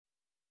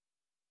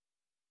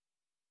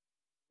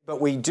But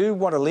we do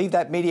want to leave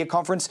that media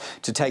conference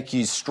to take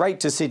you straight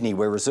to Sydney,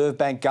 where Reserve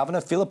Bank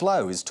Governor Philip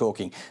Lowe is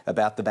talking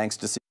about the bank's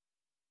decision.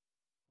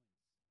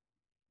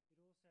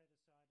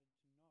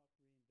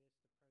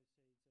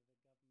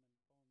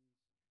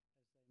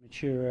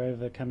 Mature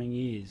over coming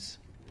years.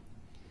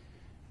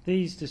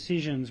 These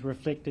decisions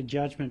reflect a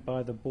judgment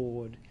by the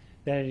board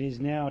that it is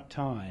now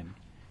time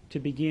to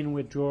begin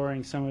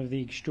withdrawing some of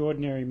the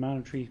extraordinary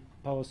monetary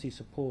policy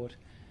support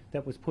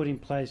that was put in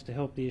place to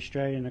help the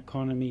Australian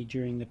economy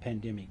during the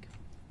pandemic.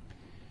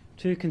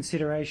 Two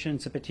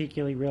considerations are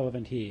particularly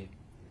relevant here.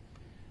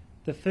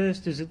 The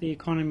first is that the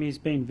economy has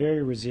been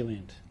very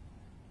resilient.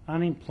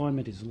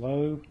 Unemployment is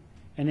low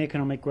and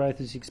economic growth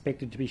is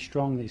expected to be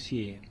strong this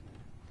year.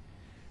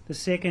 The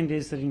second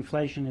is that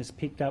inflation has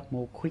picked up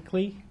more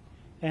quickly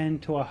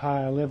and to a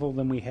higher level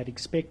than we had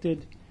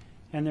expected,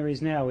 and there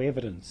is now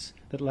evidence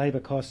that labour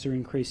costs are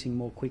increasing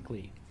more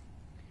quickly.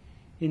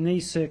 In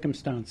these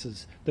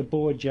circumstances, the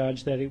board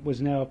judged that it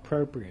was now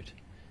appropriate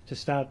to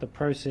start the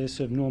process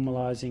of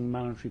normalising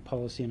monetary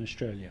policy in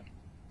Australia.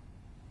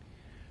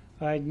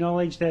 I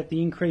acknowledge that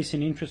the increase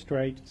in interest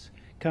rates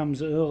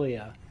comes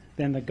earlier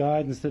than the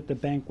guidance that the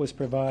bank was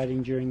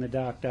providing during the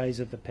dark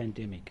days of the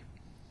pandemic.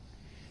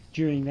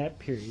 During that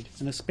period,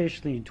 and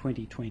especially in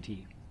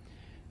 2020,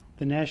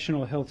 the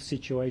national health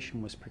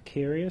situation was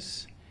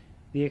precarious,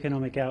 the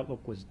economic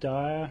outlook was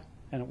dire,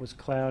 and it was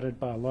clouded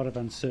by a lot of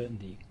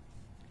uncertainty.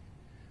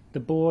 The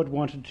board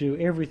wanted to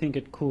do everything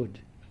it could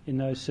in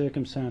those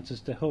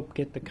circumstances to help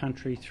get the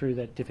country through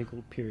that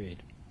difficult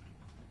period.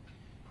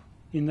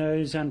 In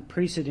those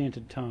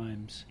unprecedented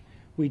times,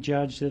 we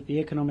judged that the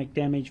economic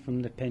damage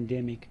from the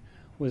pandemic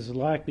was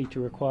likely to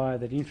require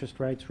that interest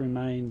rates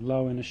remain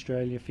low in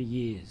Australia for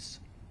years.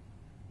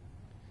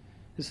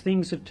 As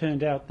things have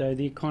turned out, though,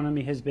 the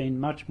economy has been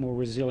much more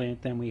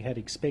resilient than we had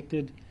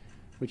expected,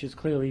 which is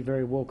clearly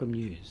very welcome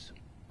news.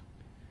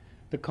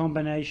 The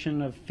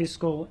combination of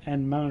fiscal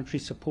and monetary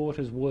support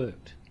has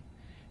worked,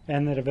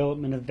 and the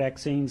development of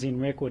vaccines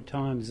in record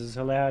times has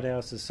allowed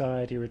our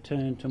society to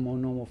return to more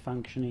normal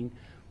functioning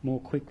more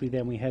quickly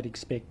than we had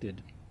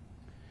expected.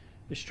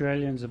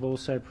 Australians have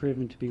also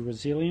proven to be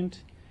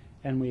resilient,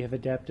 and we have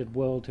adapted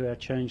well to our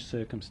changed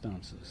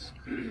circumstances.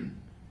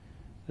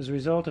 As a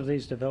result of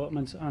these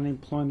developments,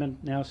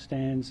 unemployment now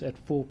stands at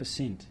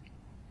 4%.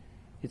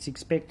 It's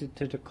expected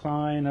to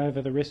decline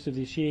over the rest of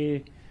this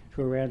year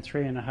to around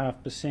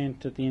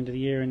 3.5% at the end of the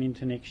year and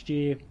into next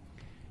year.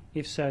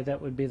 If so,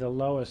 that would be the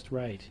lowest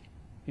rate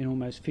in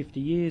almost 50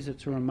 years.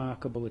 It's a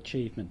remarkable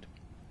achievement.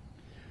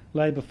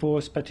 Labour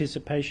force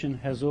participation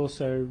has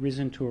also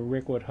risen to a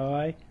record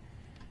high,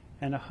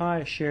 and a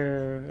higher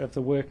share of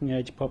the working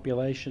age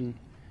population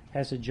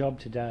has a job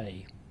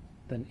today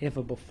than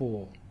ever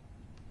before.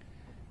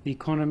 The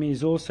economy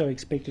is also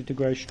expected to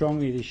grow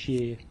strongly this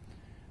year,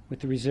 with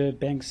the Reserve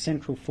Bank's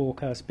central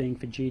forecast being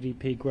for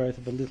GDP growth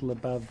of a little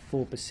above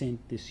 4%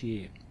 this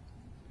year.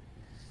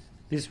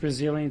 This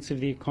resilience of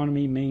the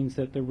economy means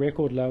that the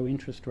record low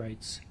interest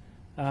rates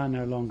are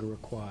no longer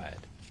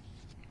required.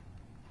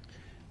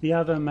 The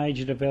other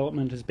major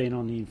development has been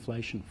on the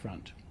inflation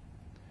front.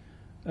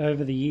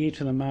 Over the year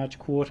to the March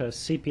quarter,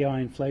 CPI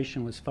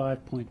inflation was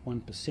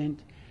 5.1%,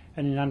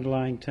 and in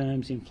underlying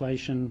terms,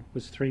 inflation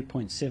was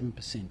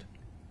 3.7%.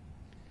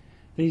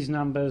 These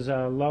numbers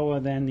are lower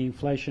than the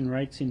inflation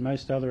rates in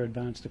most other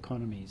advanced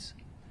economies,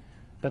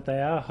 but they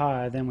are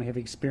higher than we have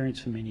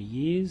experienced for many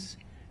years,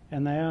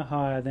 and they are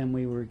higher than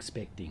we were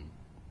expecting.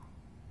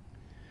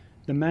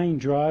 The main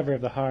driver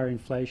of the higher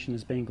inflation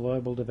has been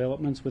global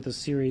developments, with a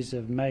series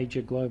of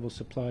major global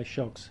supply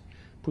shocks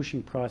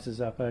pushing prices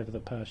up over the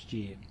past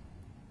year.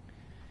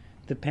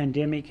 The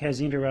pandemic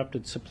has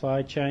interrupted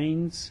supply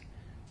chains,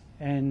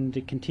 and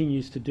it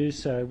continues to do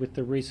so with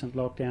the recent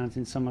lockdowns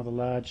in some of the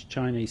large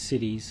Chinese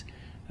cities,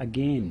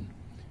 again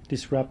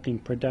disrupting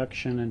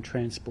production and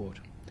transport.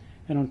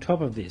 And on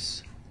top of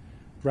this,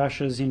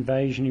 Russia's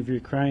invasion of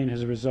Ukraine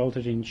has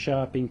resulted in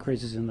sharp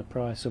increases in the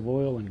price of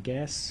oil and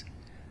gas,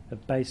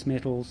 of base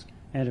metals,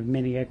 and of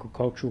many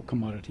agricultural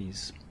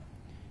commodities.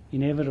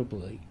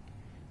 Inevitably,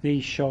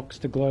 these shocks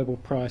to global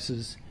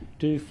prices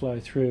do flow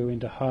through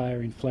into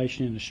higher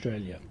inflation in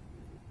Australia.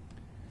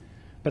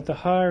 But the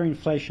higher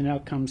inflation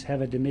outcomes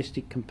have a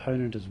domestic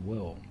component as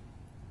well.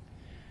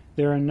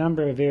 There are a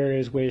number of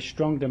areas where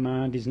strong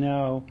demand is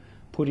now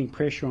putting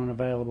pressure on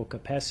available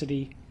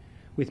capacity,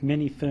 with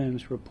many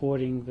firms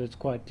reporting that it's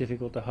quite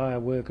difficult to hire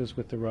workers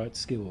with the right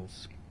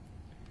skills.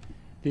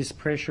 This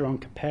pressure on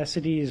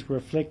capacity is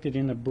reflected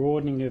in the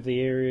broadening of the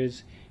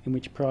areas in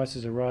which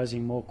prices are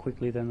rising more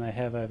quickly than they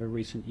have over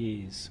recent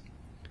years.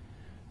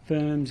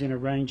 Firms in a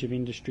range of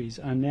industries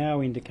are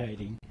now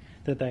indicating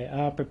that they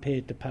are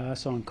prepared to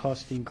pass on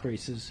cost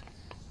increases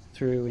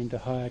through into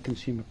higher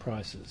consumer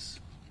prices.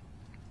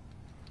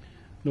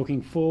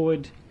 Looking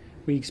forward,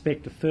 we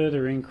expect a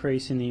further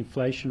increase in the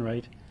inflation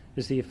rate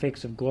as the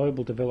effects of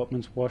global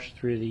developments wash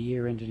through the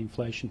year-ended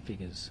inflation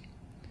figures.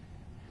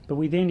 But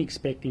we then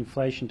expect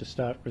inflation to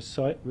start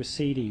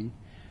receding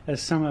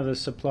as some of the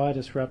supply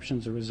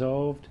disruptions are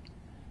resolved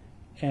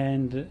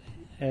and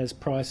as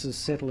prices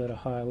settle at a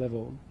higher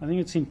level, I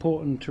think it's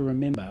important to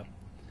remember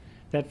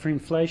that for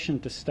inflation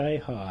to stay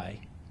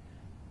high,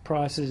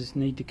 prices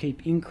need to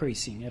keep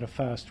increasing at a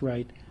fast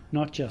rate,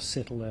 not just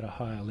settle at a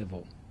higher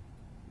level.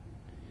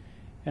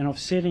 An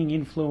offsetting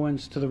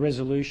influence to the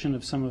resolution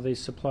of some of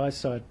these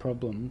supply-side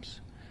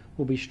problems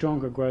will be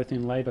stronger growth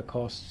in labour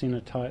costs in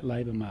a tight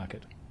labour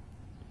market.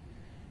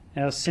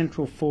 Our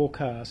central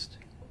forecast,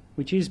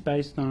 which is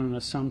based on an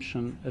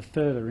assumption of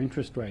further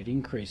interest rate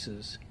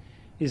increases,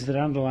 is that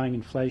underlying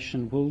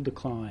inflation will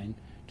decline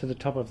to the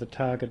top of the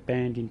target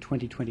band in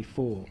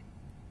 2024.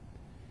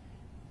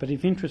 But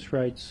if interest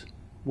rates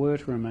were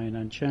to remain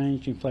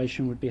unchanged,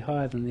 inflation would be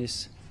higher than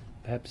this,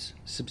 perhaps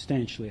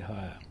substantially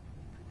higher.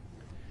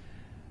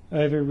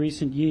 Over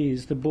recent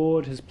years, the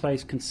Board has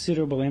placed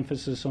considerable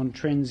emphasis on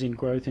trends in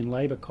growth in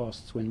labour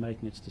costs when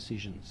making its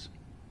decisions.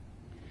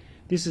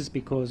 This is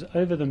because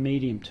over the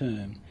medium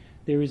term,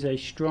 there is a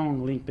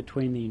strong link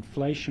between the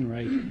inflation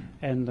rate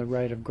and the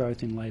rate of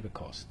growth in labour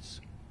costs.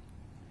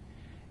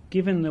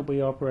 Given that we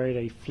operate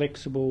a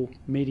flexible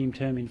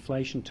medium-term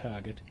inflation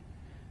target,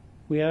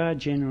 we are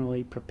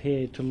generally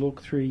prepared to look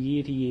through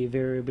year-to-year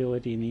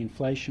variability in the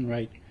inflation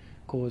rate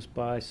caused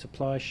by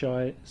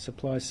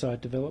supply-side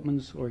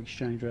developments or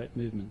exchange rate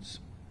movements.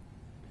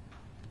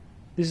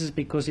 This is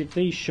because if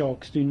these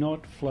shocks do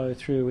not flow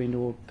through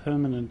into a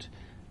permanent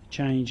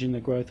change in the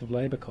growth of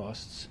labour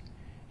costs,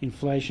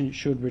 inflation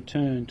should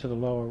return to the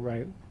lower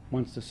rate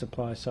once the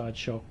supply-side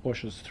shock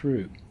washes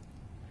through.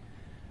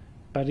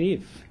 But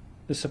if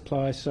the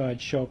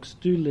supply-side shocks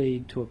do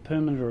lead to a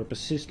permanent or a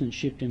persistent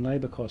shift in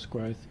labour cost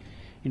growth,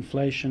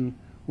 inflation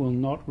will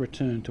not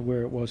return to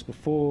where it was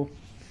before,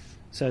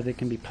 so there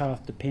can be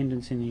path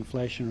dependence in the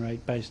inflation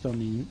rate based on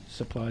the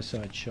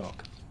supply-side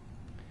shock.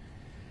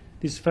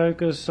 This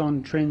focus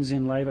on trends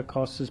in labour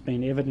costs has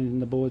been evident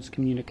in the Board's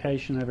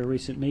communication over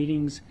recent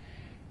meetings,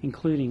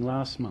 including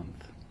last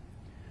month,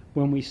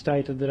 when we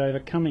stated that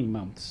over coming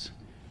months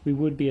we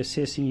would be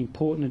assessing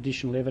important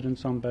additional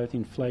evidence on both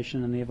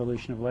inflation and the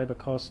evolution of labour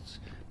costs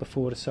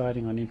before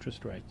deciding on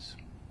interest rates.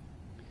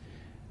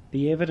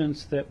 The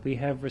evidence that we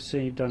have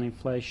received on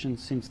inflation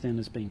since then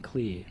has been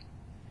clear.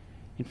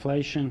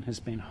 Inflation has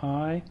been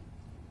high,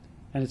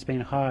 and it's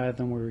been higher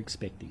than we were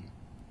expecting.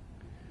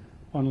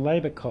 On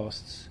labour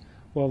costs,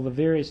 while the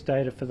various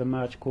data for the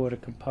March quarter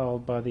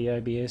compiled by the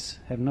ABS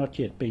have not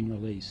yet been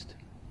released,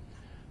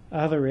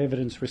 other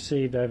evidence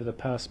received over the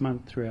past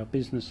month through our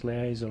business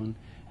liaison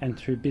and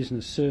through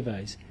business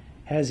surveys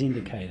has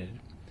indicated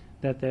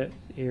that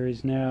there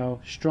is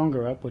now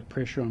stronger upward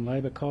pressure on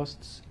labour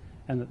costs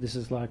and that this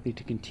is likely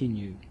to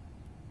continue.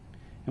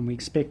 And we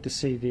expect to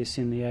see this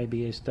in the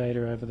ABS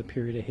data over the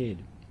period ahead.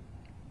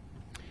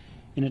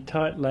 In a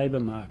tight labour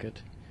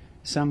market,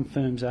 some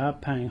firms are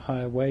paying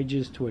higher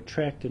wages to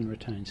attract and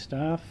retain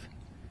staff.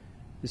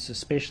 This is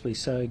especially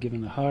so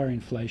given the higher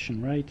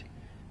inflation rate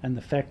and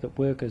the fact that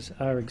workers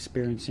are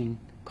experiencing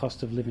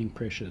cost of living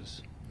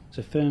pressures.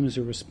 So firms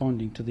are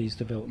responding to these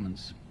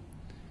developments.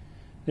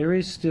 There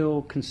is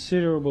still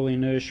considerable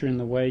inertia in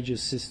the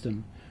wages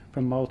system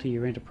from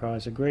multi-year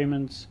enterprise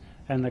agreements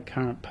and the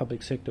current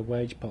public sector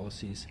wage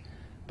policies,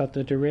 but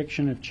the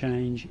direction of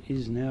change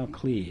is now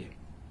clear.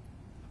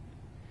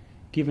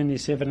 Given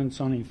this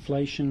evidence on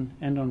inflation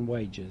and on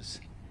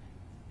wages,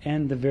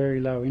 and the very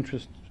low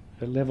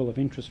level of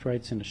interest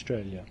rates in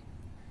Australia,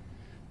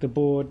 the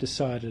Board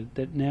decided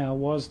that now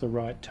was the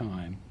right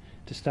time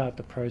to start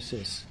the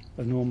process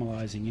of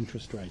normalising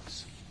interest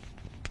rates.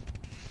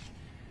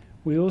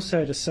 We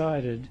also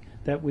decided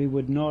that we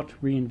would not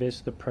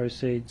reinvest the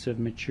proceeds of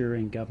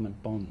maturing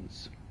government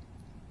bonds.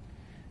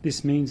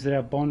 This means that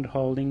our bond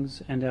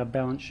holdings and our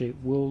balance sheet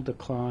will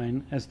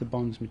decline as the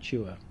bonds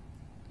mature.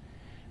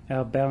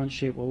 Our balance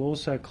sheet will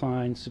also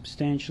decline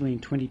substantially in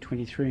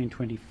 2023 and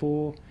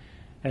 2024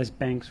 as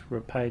banks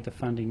repay the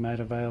funding made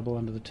available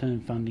under the Term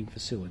Funding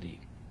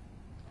Facility.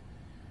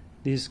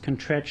 This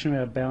contraction of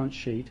our balance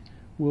sheet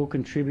will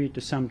contribute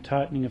to some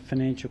tightening of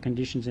financial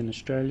conditions in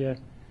Australia,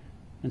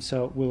 and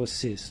so it will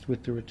assist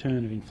with the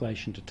return of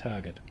inflation to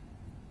target.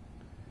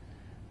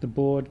 The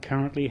Board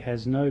currently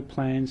has no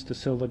plans to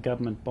sell the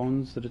government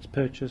bonds that it's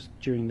purchased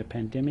during the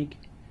pandemic,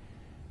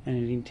 and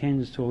it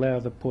intends to allow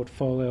the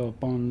portfolio of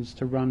bonds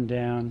to run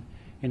down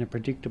in a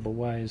predictable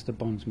way as the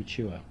bonds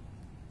mature.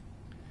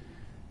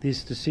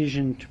 This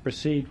decision to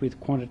proceed with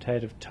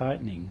quantitative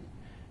tightening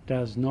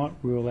does not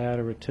rule out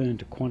a return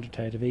to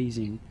quantitative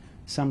easing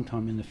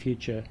sometime in the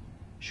future,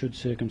 should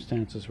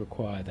circumstances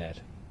require that.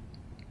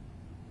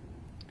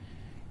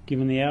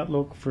 Given the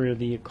outlook for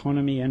the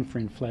economy and for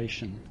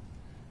inflation,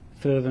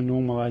 further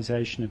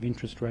normalisation of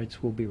interest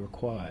rates will be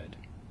required.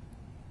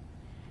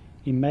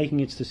 In making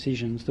its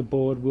decisions, the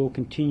Board will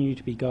continue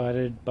to be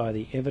guided by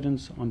the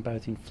evidence on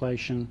both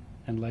inflation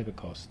and labour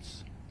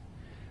costs.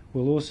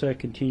 We'll also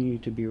continue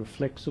to be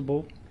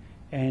flexible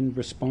and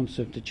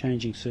responsive to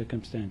changing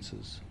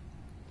circumstances.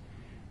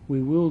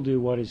 We will do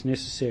what is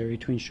necessary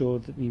to ensure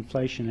that the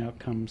inflation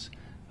outcomes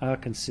are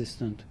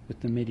consistent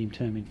with the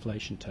medium-term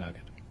inflation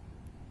target.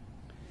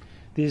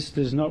 This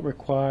does not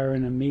require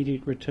an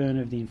immediate return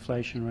of the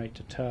inflation rate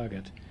to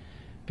target,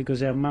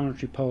 because our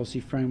monetary policy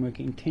framework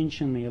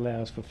intentionally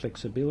allows for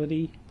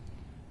flexibility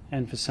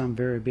and for some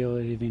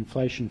variability of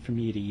inflation from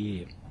year to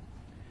year.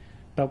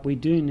 But we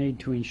do need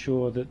to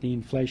ensure that the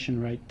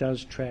inflation rate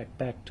does track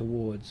back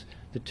towards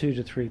the 2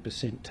 to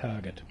 3%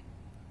 target.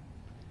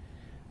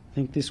 I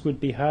think this would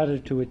be harder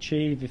to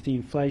achieve if the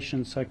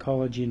inflation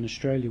psychology in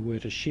Australia were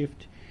to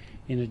shift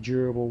in a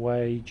durable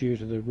way due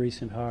to the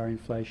recent higher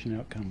inflation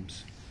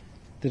outcomes.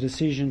 The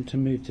decision to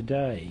move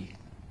today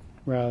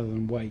rather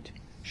than wait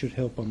should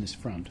help on this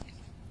front.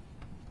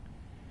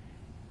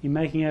 In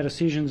making our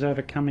decisions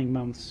over coming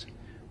months,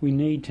 we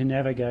need to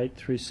navigate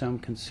through some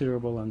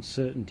considerable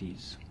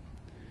uncertainties.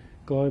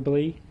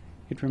 Globally,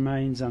 it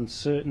remains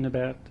uncertain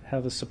about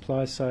how the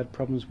supply side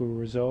problems will be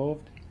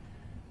resolved,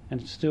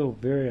 and it's still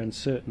very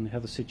uncertain how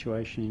the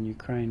situation in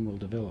Ukraine will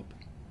develop.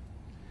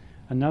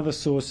 Another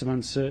source of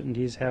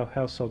uncertainty is how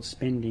household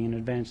spending in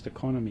advanced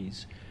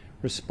economies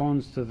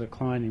responds to the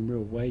decline in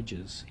real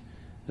wages,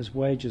 as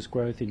wages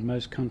growth in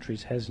most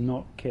countries has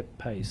not kept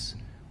pace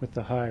with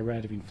the higher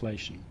rate of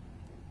inflation.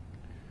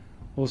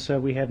 Also,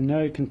 we have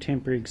no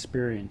contemporary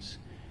experience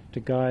to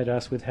guide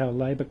us with how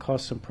labour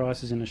costs and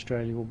prices in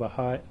Australia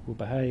will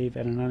behave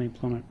at an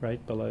unemployment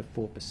rate below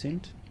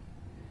 4%.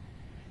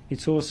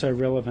 It's also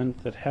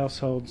relevant that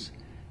households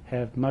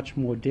have much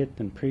more debt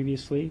than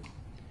previously,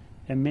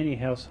 and many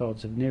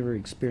households have never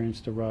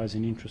experienced a rise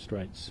in interest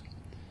rates.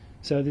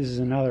 So this is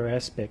another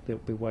aspect that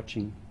we'll be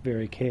watching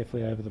very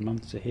carefully over the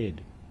months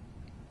ahead.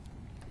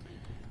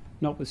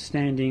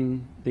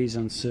 Notwithstanding these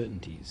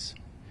uncertainties,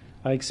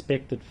 I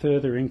expect that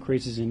further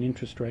increases in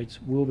interest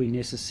rates will be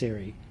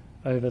necessary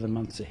over the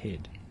months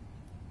ahead.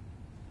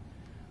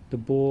 The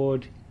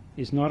board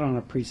is not on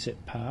a preset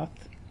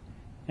path,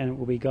 and it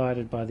will be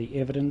guided by the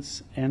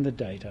evidence and the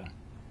data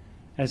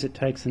as it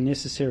takes the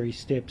necessary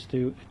steps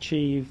to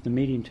achieve the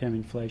medium-term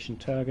inflation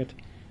target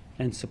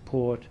and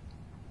support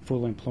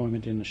full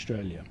employment in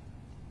Australia.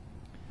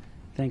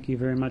 Thank you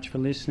very much for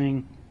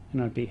listening,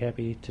 and I'd be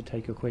happy to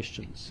take your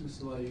questions.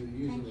 Mr. Lowe, you're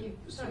using Thank you.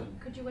 Sorry,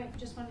 could you wait for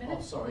just 1 minute?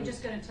 Oh, sorry. We're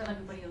just going to tell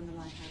everybody on the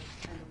line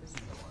how to handle this.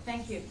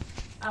 Thank you.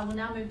 We'll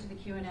now move to the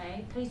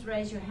Q&A. Please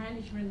raise your hand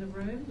if you're in the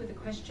room with a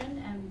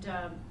question, and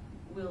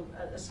we'll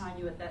assign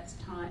you at that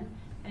time.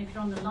 And if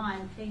you're on the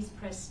line, please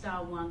press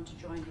 *1 to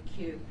join the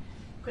queue.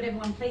 Could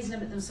everyone please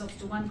limit themselves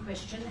to one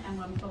question and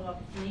one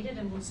follow-up if needed,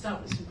 and we'll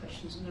start with some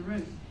questions in the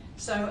room.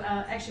 So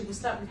actually, we'll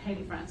start with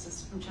Hayley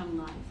Francis from Channel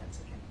 9, if that's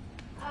okay.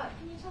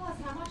 Can you tell us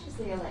how much is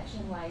the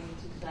election weighed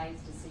into today's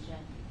decision?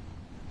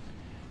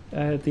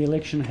 The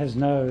election has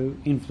no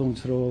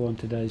influence at all on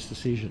today's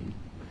decision.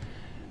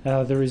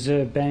 The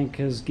Reserve Bank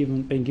has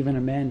been given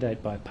a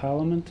mandate by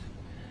Parliament,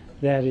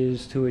 that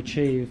is to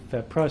achieve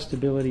price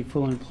stability,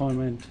 full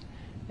employment,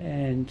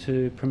 and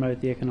to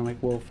promote the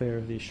economic welfare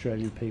of the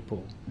Australian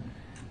people.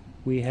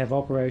 We have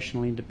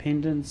operational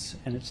independence,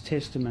 and it's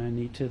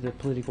testimony to the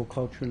political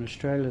culture in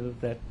Australia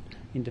that that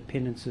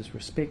independence is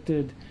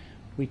respected.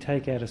 We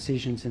take our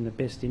decisions in the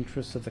best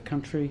interests of the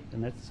country,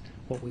 and that's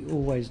what we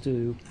always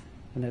do,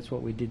 and that's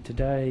what we did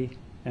today,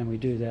 and we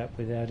do that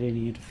without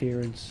any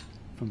interference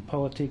from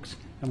politics,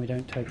 and we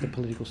don't take the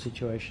political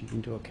situation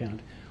into account.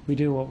 We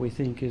do what we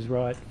think is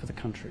right for the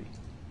country.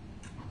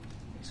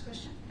 Next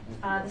question.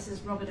 This is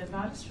Robert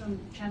Evans from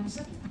Channel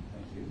 7.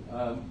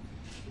 Thank you.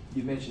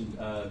 You mentioned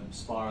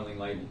spiralling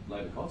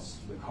labour costs,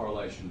 the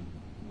correlation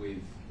with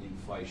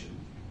inflation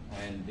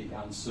and the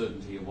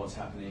uncertainty of what's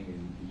happening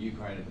in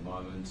Ukraine at the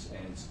moment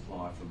and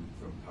supply from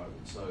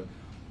COVID. So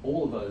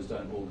all of those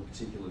don't augur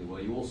particularly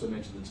well. You also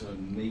mentioned the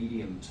term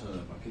medium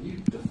term. Can you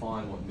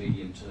define what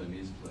medium term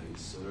is,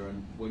 please? So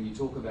when you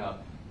talk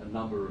about a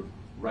number of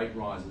rate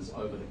rises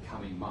over the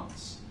coming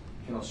months,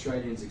 can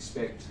Australians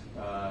expect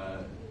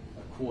a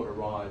quarter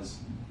rise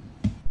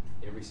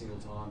every single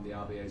time the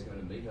RBA is going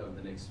to meet over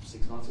the next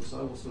 6 months or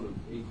so? What sort of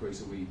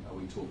increase are we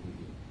talking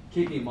here?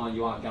 Keeping in mind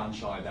you aren't gun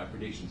shy about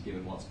predictions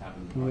given what's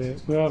happened in the last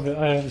 6 months.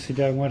 Well, I obviously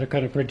don't want to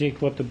kind of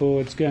predict what the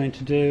board's going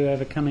to do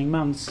over coming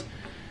months,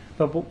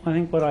 but I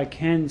think what I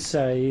can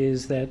say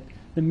is that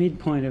the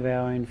midpoint of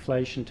our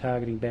inflation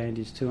targeting band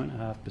is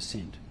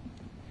 2.5%.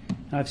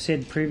 I've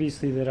said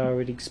previously that I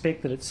would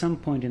expect that at some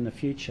point in the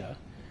future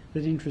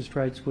that interest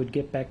rates would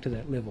get back to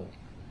that level.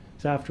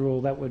 So after all,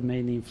 that would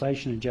mean the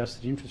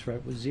inflation-adjusted interest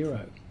rate was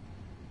 0.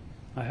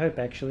 I hope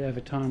actually over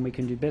time we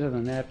can do better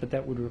than that, but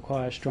that would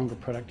require stronger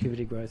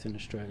productivity growth in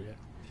Australia.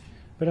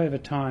 But over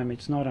time,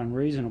 it's not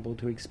unreasonable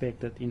to expect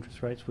that the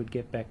interest rates would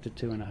get back to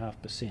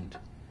 2.5%.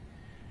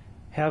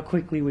 How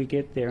quickly we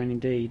get there, and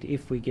indeed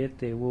if we get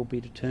there, will be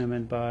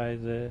determined by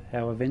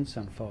how events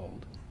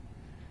unfold.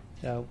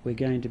 We're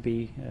going to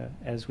be,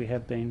 as we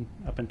have been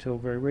up until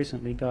very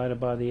recently, guided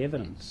by the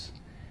evidence,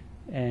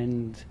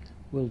 and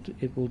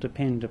it will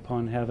depend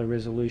upon how the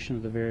resolution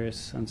of the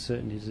various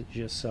uncertainties that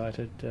you just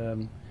cited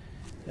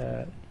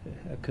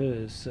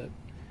occurs.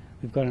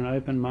 We've got an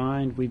open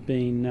mind. We've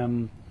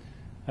been,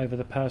 over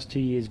the past 2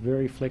 years,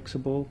 very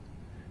flexible.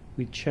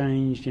 We've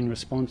changed in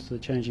response to the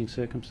changing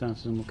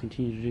circumstances and will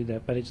continue to do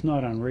that. But it's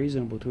not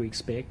unreasonable to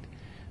expect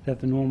that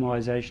the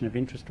normalisation of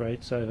interest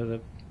rates over the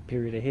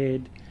period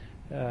ahead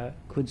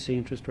could see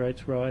interest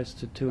rates rise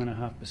to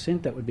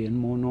 2.5%. That would be a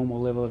more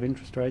normal level of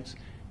interest rates,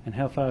 and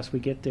how fast we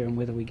get there and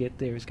whether we get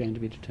there is going to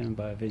be determined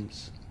by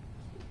events.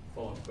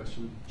 Follow-up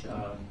question.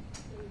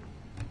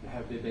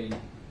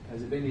 Has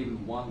there been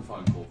even one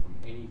phone call from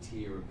any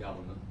tier of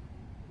government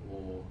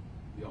or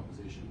the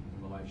opposition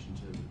in relation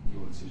to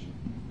your decision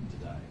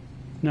today?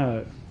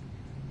 No.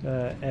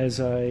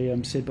 As I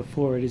said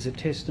before, it is a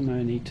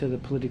testimony to the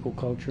political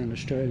culture in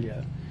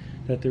Australia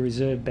that the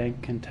Reserve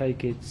Bank can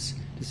take its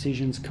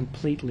decisions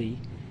completely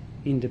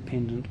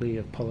independently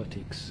of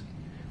politics.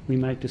 We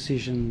make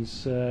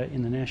decisions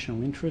in the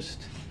national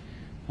interest.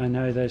 I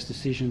know those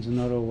decisions are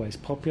not always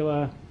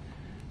popular,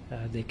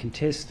 they're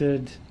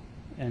contested,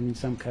 and in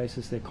some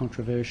cases they're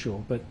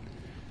controversial, but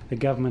the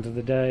government of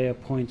the day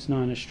appoints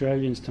 9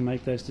 Australians to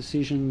make those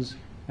decisions,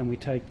 and we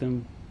take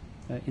them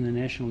in the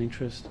national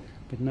interest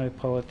with no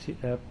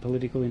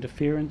political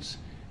interference,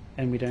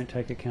 and we don't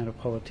take account of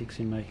politics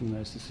in making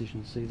those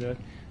decisions either.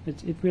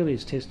 It really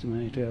is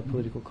testimony to our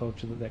political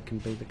culture that can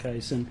be the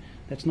case, and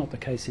that's not the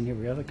case in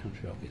every other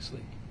country,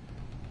 obviously.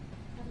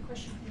 Another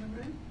question from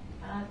the room.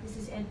 This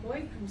is Ed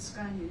Boyd from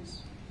Sky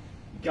News.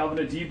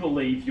 Governor, do you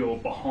believe you're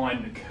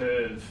behind the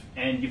curve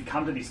and you've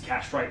come to this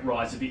cash rate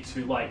rise a bit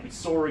too late? With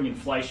soaring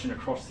inflation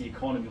across the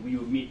economy, will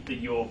you admit that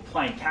you're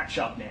playing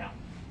catch-up now?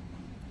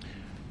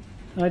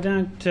 I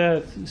don't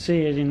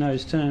see it in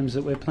those terms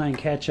that we're playing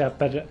catch-up,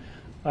 but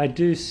I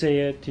do see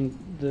it in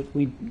that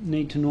we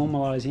need to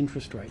normalise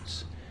interest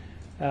rates.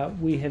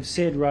 We have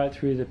said right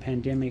through the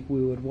pandemic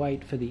we would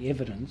wait for the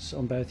evidence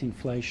on both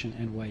inflation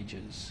and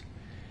wages.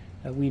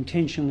 We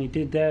intentionally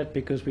did that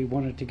because we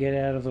wanted to get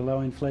out of the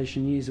low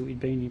inflation years that we'd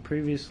been in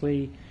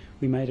previously.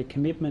 We made a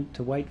commitment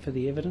to wait for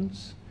the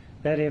evidence.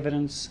 That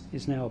evidence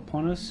is now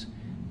upon us.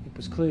 It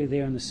was clear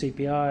there in the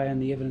CPI,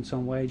 and the evidence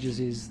on wages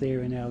is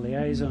there in our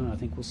liaison. I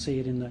think we'll see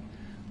it in the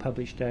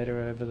published data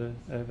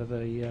over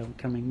the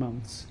coming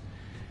months.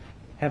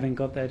 Having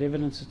got that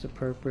evidence, it's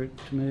appropriate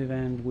to move,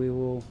 and we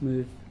will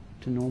move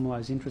to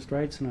normalise interest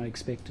rates, and I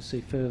expect to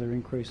see further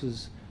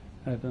increases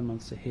over the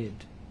months ahead.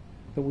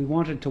 But we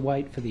wanted to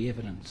wait for the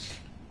evidence.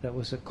 That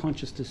was a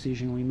conscious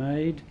decision we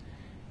made.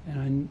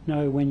 And I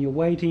know when you're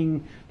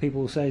waiting,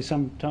 people will say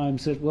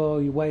sometimes that,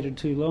 well, you waited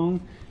too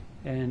long,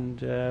 and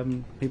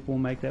people will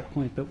make that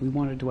point. But we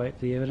wanted to wait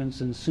for the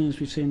evidence, and as soon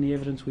as we've seen the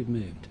evidence, we've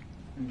moved.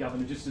 And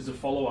Governor, just as a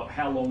follow-up,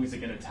 how long is it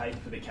going to take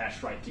for the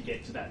cash rate to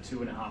get to that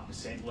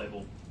 2.5%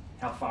 level?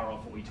 How far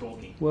off are we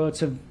talking? Well,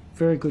 it's a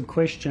very good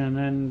question,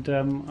 and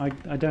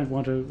I don't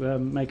want to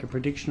make a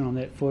prediction on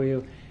that for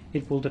you.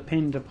 It will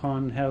depend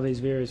upon how these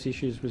various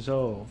issues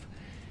resolve.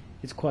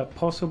 It's quite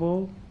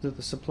possible that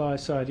the supply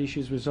side issue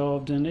is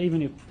resolved, and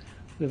even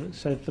if,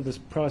 say, for the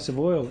price of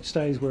oil, it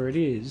stays where it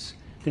is,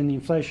 then the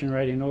inflation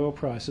rate in oil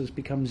prices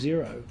becomes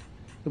 0.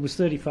 It was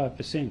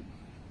 35%.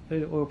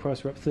 The oil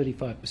prices were up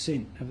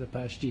 35% over the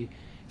past year.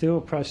 If the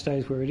oil price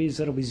stays where it is,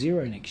 that'll be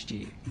 0 next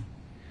year.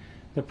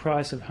 The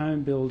price of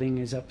home building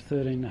is up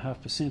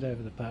 13.5%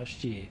 over the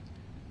past year.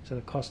 So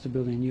the cost of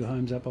building a new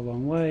home's up a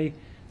long way.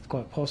 It's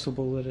quite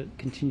possible that it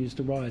continues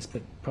to rise,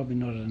 but probably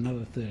not at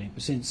another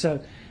 13%. So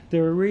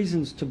there are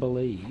reasons to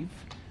believe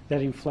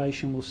that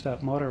inflation will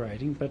start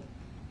moderating, but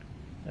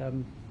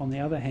on the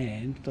other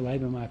hand, the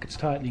labour market's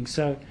tightening.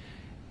 So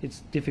it's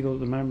difficult at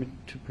the moment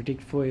to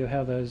predict for you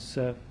how those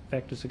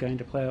factors are going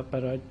to play out,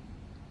 but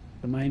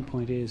the main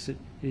point is that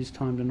it is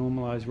time to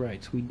normalise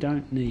rates. We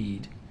don't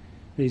need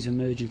these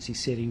emergency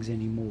settings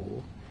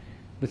anymore.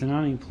 With an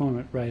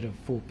unemployment rate of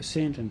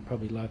 4% and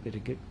probably likely to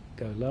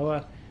go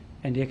lower,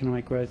 and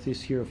economic growth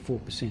this year of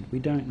 4%. We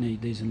don't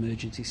need these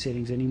emergency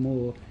settings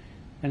anymore,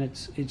 and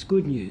it's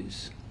good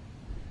news.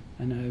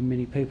 I know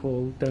many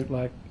people don't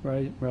like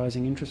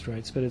rising interest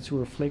rates, but it's a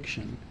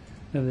reflection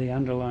of the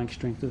underlying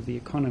strength of the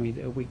economy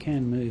that we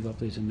can move up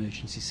these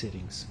emergency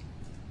settings.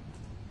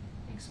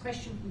 Next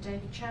question from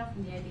Davey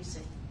from the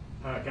ABC.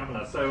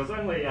 Governor, so it was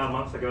only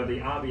months ago the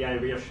RBA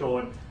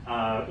reassured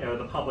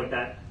the public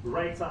that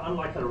rates are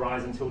unlikely to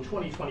rise until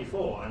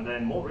 2024, and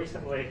then more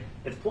recently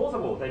it's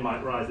plausible they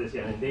might rise this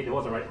year, and indeed there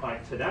was a rate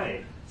hike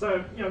today.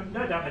 So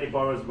no doubt many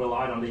borrowers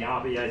relied on the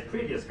RBA's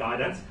previous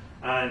guidance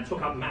and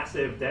took up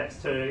massive debts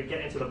to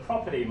get into the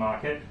property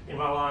market in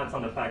reliance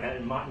on the fact that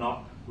it might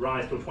not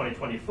rise till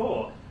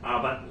 2024.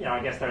 But I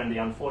guess they're in the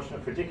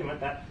unfortunate predicament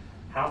that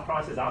house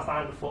prices are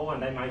starting to fall,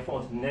 and they may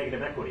fall into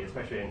negative equity,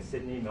 especially in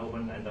Sydney,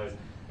 Melbourne, and those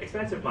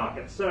expensive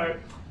markets. So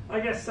I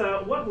guess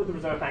what would the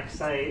Reserve Bank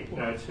say,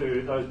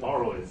 to those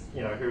borrowers,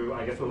 who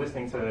I guess were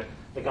listening to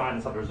the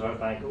guidance of the Reserve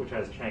Bank, which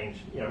has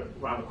changed,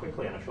 rather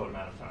quickly in a short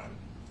amount of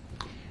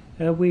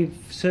time? We've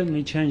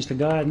certainly changed the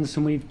guidance,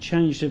 and we've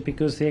changed it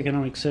because the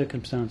economic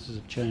circumstances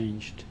have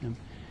changed.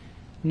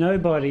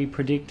 Nobody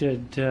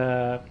predicted,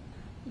 at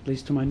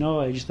least to my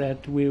knowledge,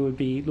 that we would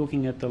be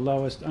looking at the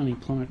lowest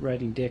unemployment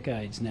rate in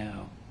decades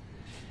now.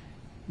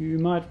 You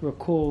might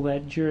recall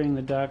that during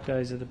the dark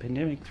days of the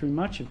pandemic, through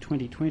much of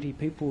 2020,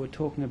 people were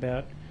talking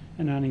about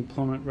an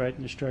unemployment rate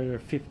in Australia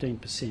of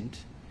 15%,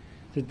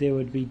 that there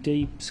would be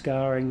deep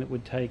scarring that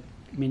would take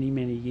many,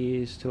 many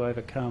years to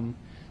overcome.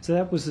 So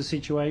that was the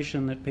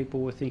situation that people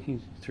were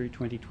thinking through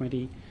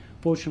 2020.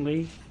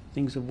 Fortunately,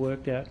 things have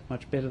worked out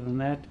much better than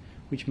that,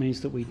 which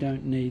means that we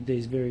don't need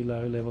these very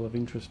low level of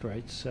interest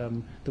rates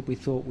that we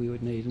thought we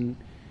would need. And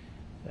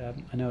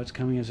I know it's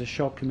coming as a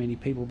shock to many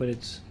people, but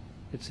it's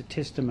a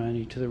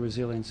testimony to the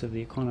resilience of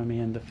the economy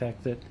and the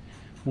fact that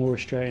more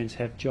Australians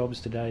have jobs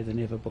today than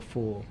ever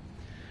before.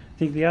 I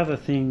think the other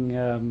thing,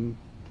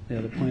 the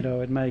other point I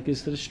would make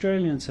is that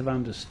Australians have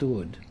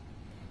understood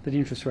that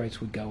interest rates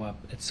would go up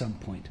at some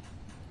point.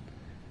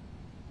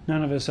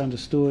 None of us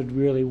understood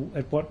really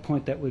at what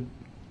point that would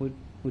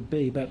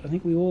be, but I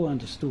think we all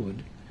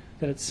understood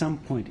that at some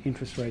point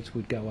interest rates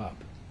would go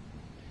up.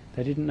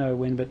 They didn't know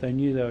when, but they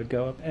knew they would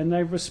go up, and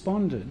they've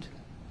responded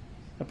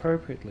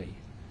appropriately.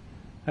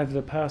 Over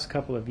the past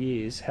couple of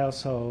years,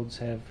 households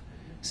have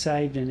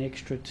saved an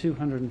extra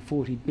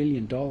 $240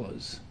 billion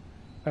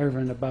over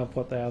and above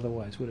what they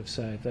otherwise would have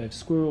saved. They've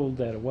squirreled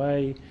that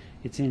away.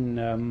 It's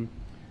in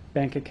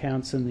bank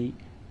accounts, and the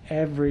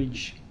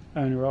average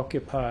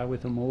owner-occupier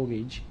with a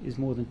mortgage is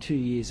more than 2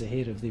 years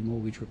ahead of their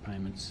mortgage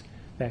repayments.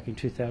 Back in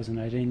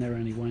 2018, they were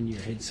only 1 year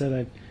ahead. So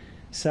they've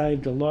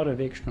saved a lot of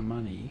extra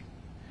money,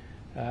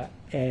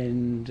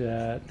 and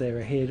they're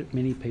ahead.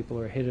 Many people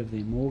are ahead of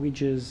their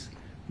mortgages.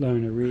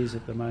 Loan arrears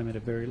at the moment are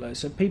very low.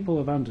 So people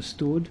have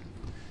understood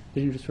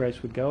that interest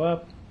rates would go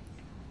up.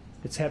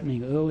 It's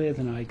happening earlier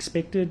than I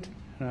expected,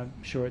 and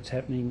I'm sure it's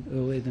happening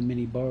earlier than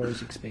many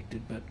borrowers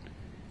expected, but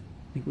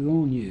I think we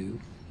all knew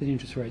that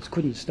interest rates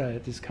couldn't stay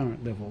at this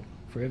current level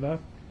forever,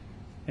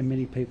 and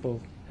many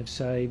people have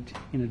saved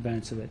in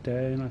advance of that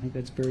day, and I think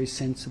that's very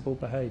sensible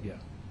behaviour.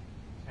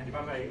 And if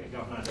I may,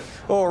 Governor,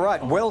 all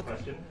right,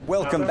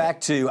 welcome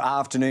back to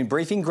Afternoon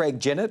Briefing. Greg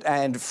Jennett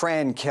and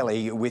Fran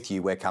Kelly with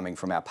you. We're coming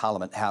from our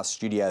Parliament House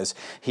studios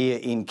here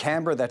in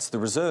Canberra. That's the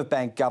Reserve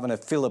Bank Governor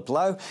Philip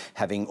Lowe,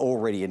 having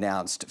already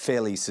announced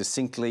fairly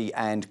succinctly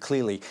and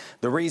clearly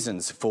the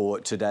reasons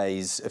for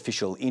today's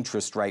official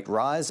interest rate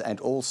rise, and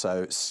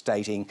also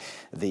stating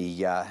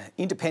the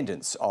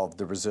independence of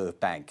the Reserve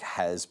Bank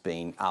has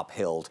been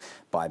upheld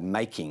by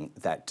making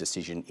that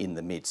decision in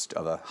the midst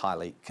of a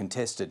highly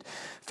contested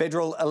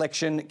federal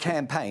election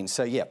campaign.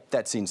 So, yeah,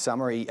 that's in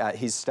summary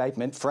his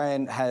statement.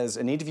 Fran has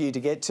an interview to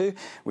get to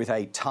with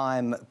a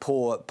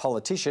time-poor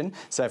politician.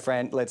 So,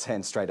 Fran, let's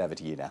hand straight over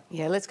to you now.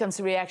 Yeah, let's come to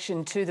the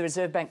reaction to the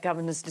Reserve Bank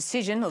Governor's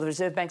decision, or the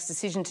Reserve Bank's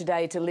decision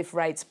today to lift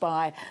rates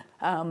by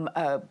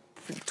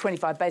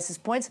 25 basis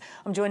points.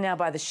 I'm joined now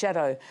by the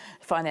Shadow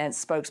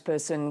Finance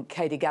spokesperson,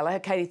 Katy Gallagher.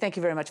 Katy, thank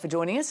you very much for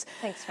joining us.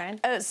 Thanks, Fran.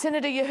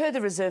 Senator, you heard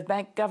the Reserve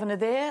Bank Governor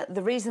there.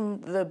 The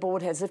reason the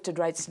board has lifted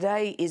rates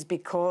today is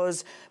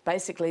because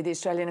basically the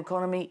Australian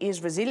economy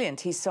is resilient.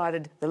 He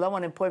cited the low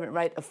unemployment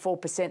rate of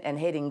 4% and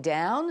heading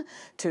down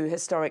to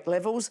historic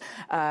levels,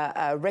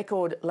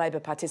 record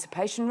labour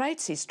participation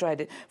rates. He's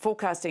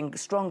forecasting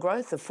strong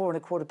growth of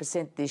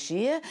 4.25% this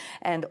year,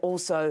 and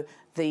also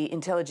the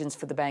intelligence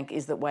for the bank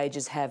is that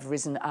wages have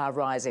risen, are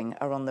rising,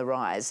 are on the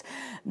rise.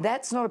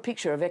 That's not a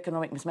picture of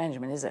economic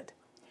mismanagement, is it?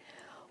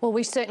 Well,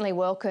 we certainly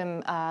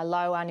welcome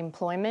low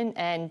unemployment,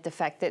 and the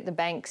fact that the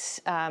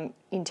bank's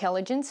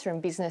intelligence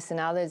from business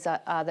and others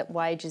are that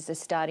wages are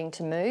starting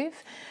to move.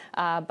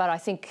 But I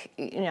think,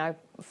 you know,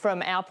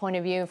 from our point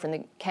of view, from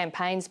the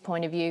campaign's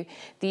point of view,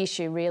 the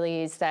issue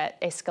really is that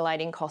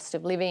escalating cost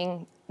of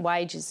living,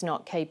 wages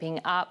not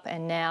keeping up,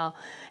 and now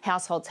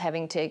households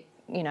having to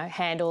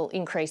handle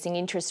increasing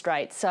interest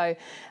rates. So,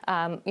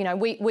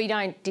 we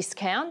don't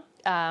discount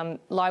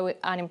low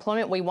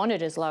unemployment. We want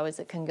it as low as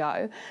it can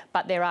go,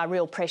 but there are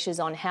real pressures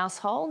on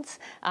households,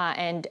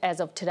 and as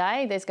of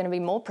today, there's going to be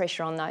more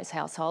pressure on those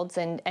households,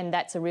 and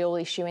that's a real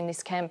issue in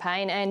this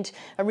campaign, and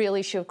a real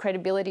issue of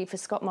credibility for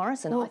Scott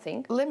Morrison, I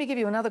think. Let me give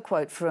you another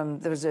quote from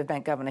the Reserve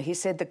Bank Governor. He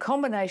said, "The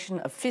combination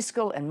of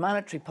fiscal and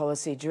monetary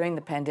policy during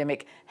the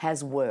pandemic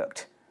has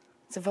worked."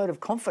 It's a vote of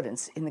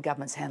confidence in the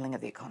government's handling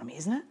of the economy,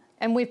 isn't it?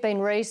 And we've been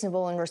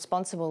reasonable and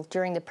responsible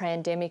during the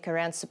pandemic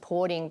around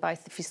supporting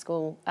both the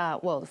fiscal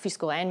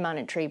and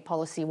monetary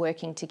policy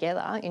working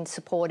together in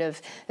support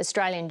of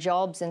Australian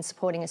jobs and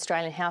supporting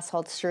Australian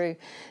households through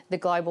the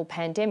global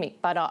pandemic.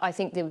 But I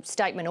think the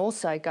statement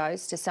also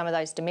goes to some of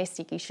those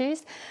domestic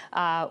issues,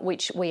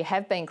 which we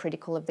have been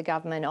critical of the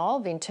government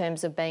of, in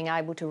terms of being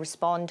able to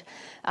respond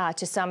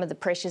to some of the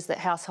pressures that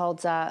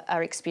households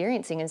are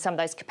experiencing, and some of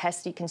those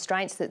capacity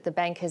constraints that the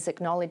bank has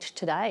acknowledged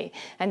today.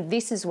 And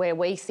this is where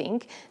we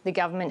think the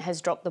government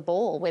has dropped the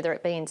ball, whether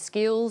it be in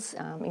skills,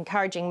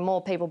 encouraging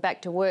more people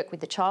back to work with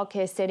the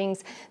childcare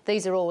settings.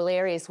 These are all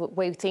areas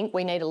we think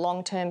we need a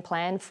long-term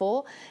plan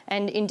for.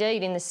 And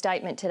indeed, in the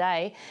statement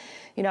today,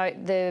 you know,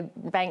 the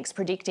bank's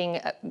predicting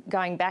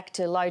going back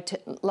to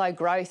low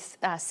growth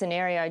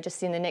scenario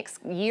just in the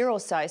next year or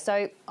so.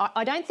 So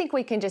I don't think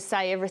we can just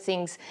say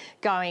everything's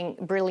going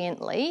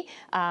brilliantly.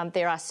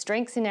 There are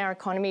strengths in our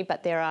economy,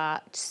 but there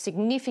are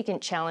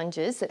significant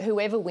challenges that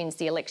whoever wins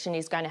the election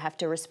is going to have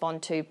to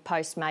respond to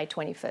post May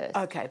 21st.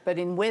 OK, but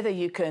in whether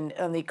you can,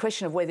 on the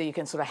question of whether you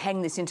can sort of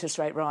hang this interest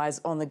rate rise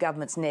on the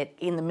government's neck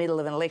in the middle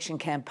of an election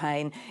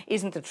campaign,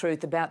 isn't the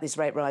truth about this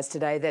rate rise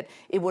today that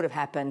it would have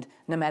happened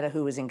no matter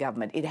who was in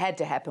government? It had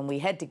to happen. We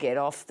had to get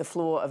off the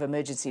floor of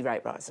emergency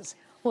rate rises.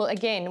 Well,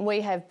 again,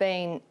 we have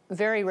been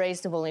very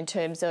reasonable in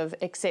terms of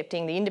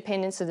accepting the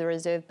independence of the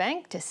Reserve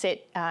Bank to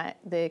set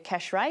the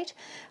cash rate.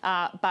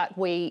 But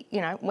we,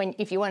 you know,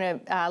 if you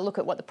want to look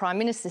at what the Prime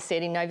Minister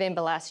said in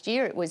November last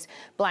year, it was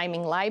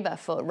blaming Labor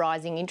for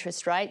rising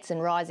interest rates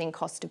and rising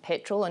cost of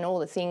petrol and all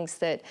the things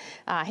that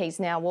he's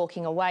now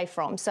walking away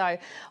from. So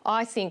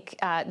I think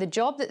the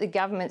job that the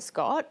government's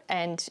got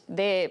and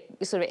their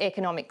sort of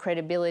economic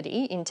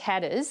credibility in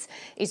tatters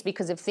is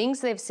because of things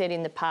they've said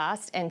in the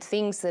past and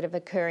things that are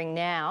occurring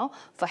now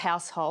for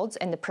households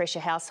and the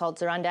pressure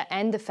households are under,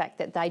 and the fact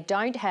that they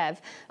don't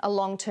have a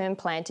long-term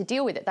plan to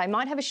deal with it. They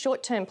might have a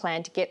short-term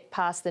plan to get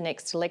past the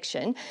next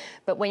election,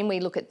 but when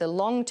we look at the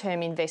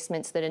long-term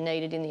investments that are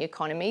needed in the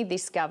economy,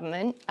 this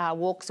government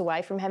walks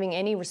away from having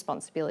any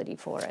responsibility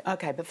for it.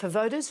 OK, but for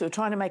voters who are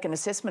trying to make an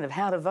assessment of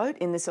how to vote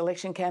in this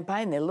election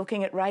campaign, they're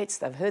looking at rates,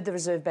 they've heard the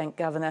Reserve Bank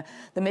Governor.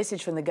 The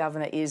message from the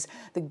Governor is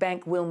the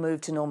bank will move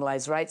to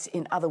normalise rates.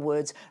 In other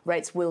words,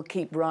 rates will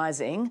keep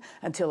rising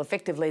until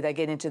effectively they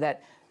get into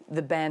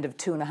the band of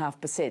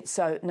 2.5%.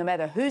 So no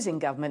matter who's in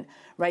government,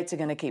 rates are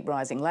going to keep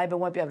rising. Labor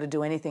won't be able to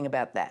do anything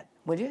about that,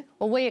 will you?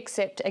 Well, we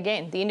accept,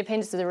 again, the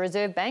independence of the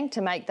Reserve Bank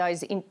to make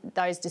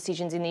those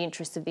decisions in the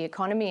interests of the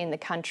economy and the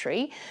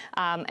country.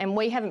 And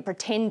we haven't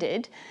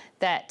pretended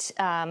that,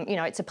 you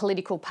know, it's a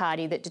political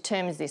party that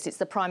determines this. It's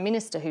the Prime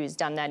Minister who's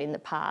done that in the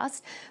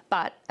past.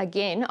 But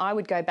again, I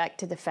would go back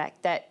to the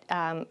fact that,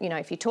 you know,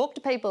 if you talk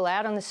to people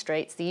out on the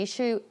streets, the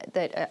issue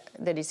that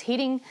is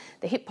hitting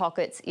the hip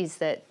pockets is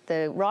that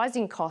the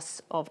rising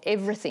costs of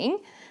everything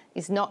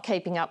is not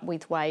keeping up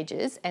with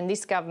wages, and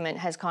this government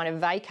has kind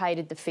of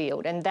vacated the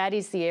field, and that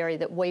is the area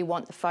that we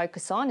want the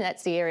focus on, and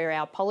that's the area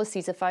our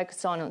policies are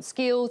focused on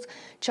skills,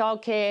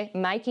 childcare,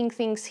 making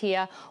things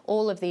here,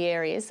 all of the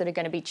areas that are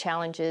going to be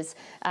challenges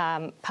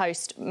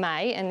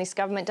post-May, and this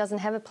government doesn't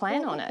have a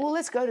plan on it. Well,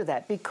 let's go to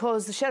that,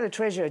 because the Shadow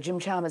Treasurer, Jim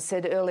Chalmers,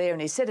 said earlier,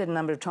 and he said it a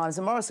number of times,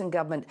 the Morrison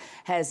government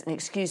has an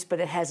excuse,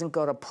 but it hasn't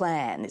got a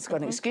plan. It's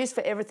got an excuse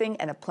for everything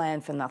and a plan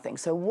for nothing.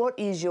 So what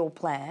is your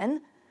plan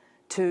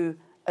to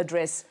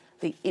address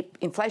the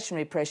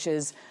inflationary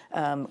pressures,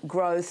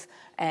 growth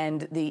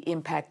and the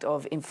impact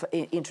of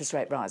interest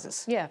rate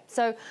rises? Yeah,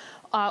 so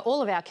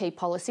all of our key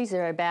policies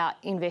are about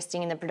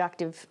investing in the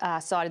productive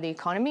side of the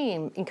economy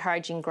and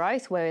encouraging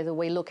growth, whether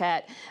we look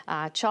at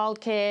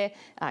childcare,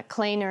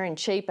 cleaner and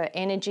cheaper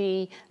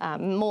energy,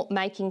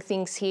 making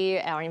things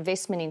here, our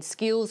investment in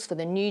skills for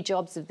the new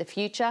jobs of the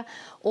future.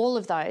 All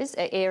of those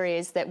are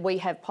areas that we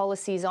have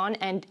policies on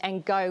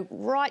and go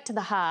right to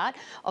the heart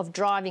of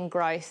driving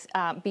growth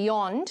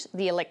beyond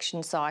the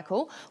election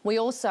cycle. We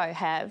also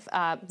have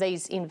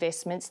these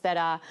investments that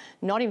are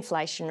not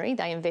inflationary.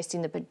 They invest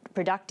in the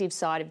productive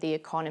side of the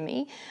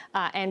economy,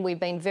 and we've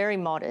been very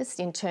modest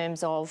in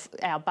terms of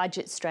our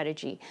budget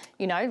strategy.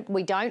 You know,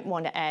 we don't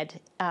want to add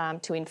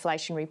to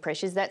inflationary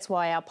pressures. That's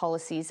why our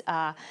policies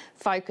are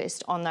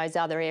focused on those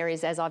other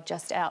areas, as I've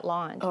just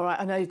outlined. All right,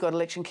 I know you've got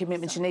election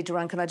commitments you need to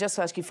run. Can I just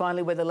ask you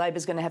finally whether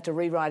Labor's going to have to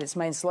rewrite its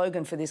main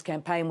slogan for this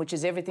campaign, which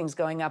is everything's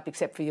going up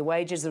except for your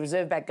wages? The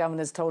Reserve Bank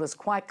Governor's told us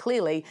quite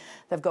clearly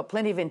they've got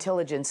plenty of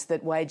intelligence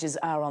that wages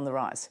are on the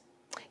rise.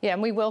 Yeah,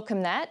 and we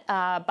welcome that.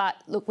 But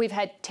look, we've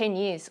had 10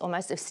 years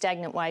almost of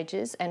stagnant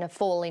wages and a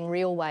fall in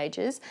real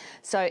wages.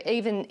 So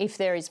even if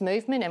there is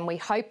movement, and we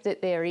hope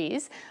that there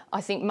is,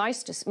 I think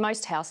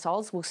most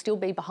households will still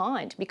be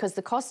behind because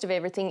the cost of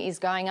everything is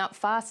going up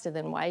faster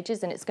than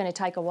wages, and it's going to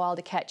take a while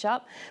to catch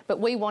up. But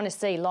we want to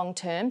see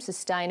long-term,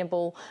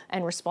 sustainable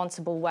and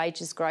responsible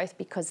wages growth,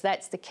 because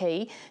that's the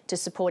key to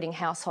supporting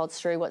households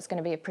through what's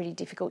going to be a pretty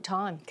difficult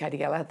time. Katy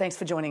Gallagher, thanks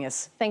for joining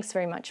us. Thanks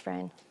very much,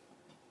 Fran.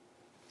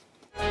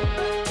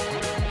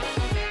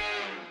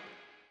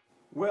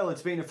 Well,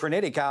 it's been a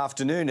frenetic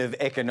afternoon of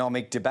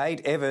economic debate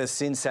ever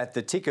since at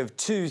the tick of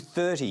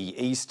 2:30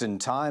 Eastern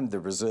Time the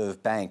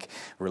Reserve Bank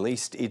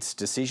released its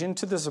decision,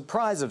 to the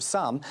surprise of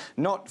some,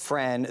 not,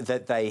 Fran,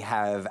 that they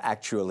have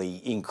actually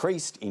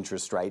increased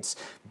interest rates,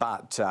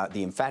 but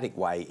the emphatic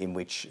way in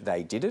which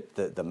they did it,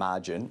 the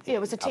margin. Yeah,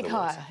 it was a tick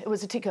higher. It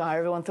was a tick higher.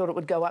 Everyone thought it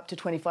would go up to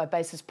 25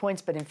 basis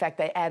points, but in fact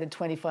they added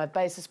 25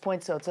 basis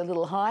points, so it's a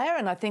little higher.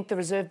 And I think the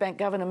Reserve Bank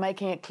Governor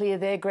making it clear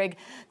there, Greg,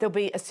 there'll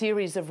be a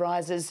series of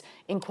rises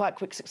in quite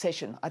quick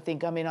succession, I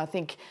think. I mean, I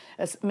think,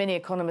 as many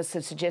economists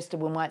have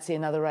suggested, we might see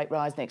another rate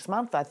rise next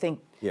month. I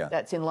think Yeah.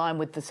 That's in line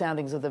with the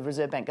soundings of the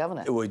Reserve Bank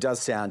Governor. Well, it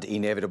does sound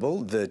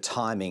inevitable. The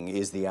timing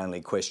is the only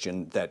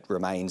question that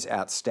remains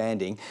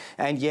outstanding.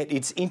 And yet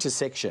its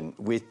intersection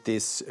with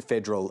this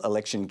federal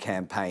election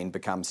campaign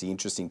becomes the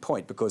interesting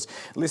point, because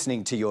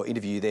listening to your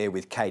interview there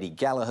with Katy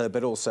Gallagher,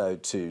 but also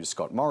to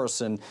Scott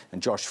Morrison and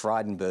Josh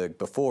Frydenberg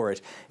before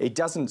it, it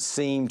doesn't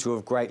seem to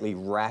have greatly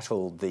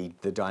rattled the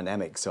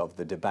dynamics of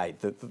the debate,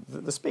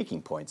 the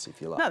speaking points,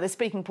 if you like. No, the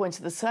speaking points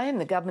are the same.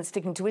 The government's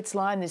sticking to its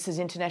line. This is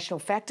international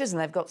factors, and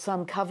they've got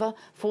some cover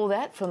for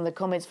that from the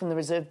comments from the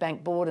Reserve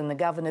Bank Board and the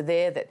Governor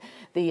there, that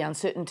the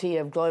uncertainty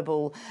of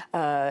global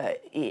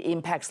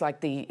impacts like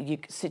the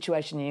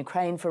situation in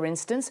Ukraine, for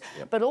instance.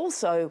 Yep. But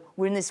also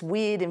we're in this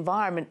weird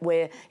environment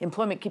where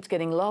employment keeps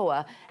getting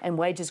lower and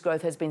wages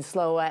growth has been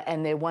slower,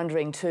 and they're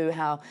wondering too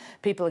how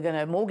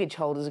mortgage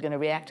holders are going to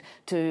react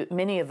to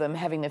many of them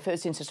having their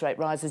first interest rate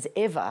rises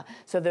ever.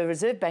 So the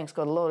Reserve Bank's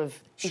got a lot of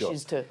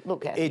issues to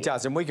look at. It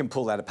does, and we can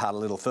pull that apart a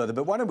little further.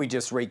 But why don't we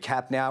just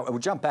recap now? We'll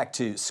jump back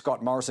to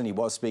Scott Morrison. He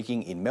was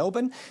speaking in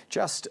Melbourne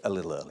just a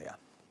little earlier.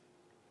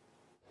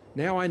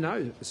 Now I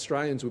know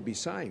Australians would be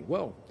saying,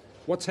 well,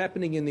 what's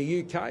happening in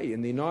the UK,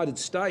 in the United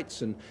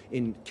States and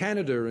in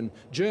Canada and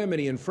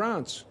Germany and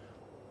France?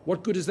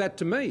 What good is that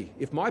to me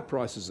if my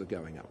prices are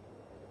going up?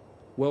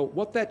 Well,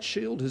 what that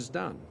shield has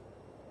done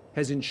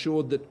has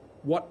ensured that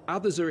what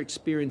others are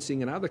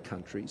experiencing in other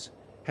countries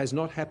has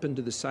not happened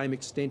to the same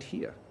extent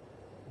here.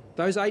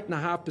 Those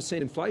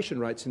 8.5% inflation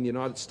rates in the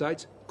United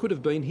States could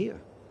have been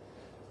here.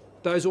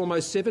 Those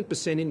almost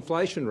 7%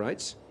 inflation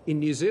rates in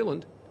New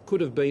Zealand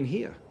could have been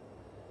here.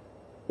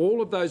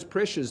 All of those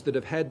pressures that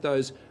have had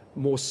those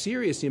more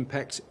serious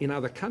impacts in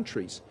other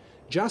countries,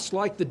 just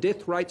like the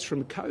death rates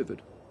from COVID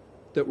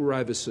that were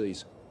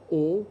overseas,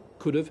 all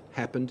could have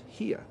happened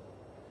here.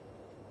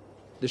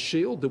 The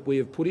shield that we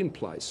have put in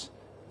place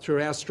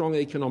through our strong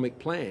economic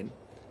plan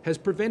has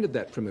prevented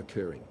that from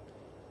occurring.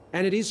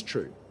 And it is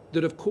true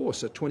that, of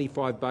course, a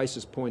 25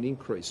 basis point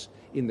increase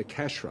in the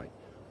cash rate,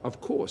 of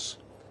course,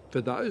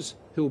 for those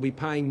who will be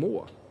paying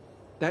more,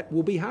 that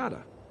will be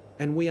harder,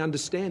 and we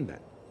understand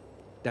that.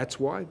 That's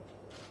why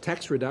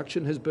tax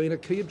reduction has been a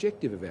key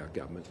objective of our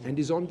government and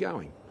is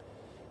ongoing.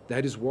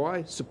 That is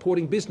why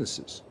supporting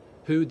businesses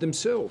who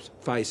themselves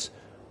face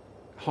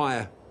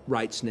higher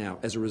rates now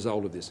as a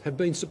result of this have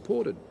been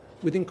supported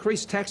with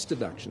increased tax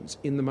deductions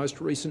in the most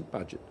recent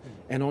budget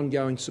and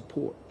ongoing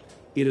support.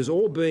 It is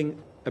all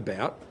being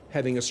about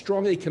having a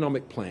strong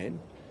economic plan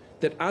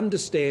that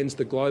understands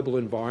the global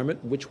environment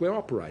in which we're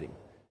operating.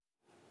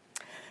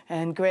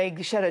 And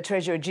Greg, Shadow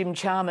Treasurer Jim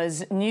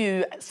Chalmers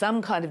knew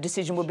some kind of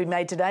decision would be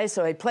made today,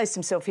 so he placed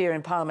himself here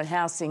in Parliament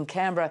House in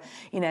Canberra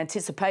in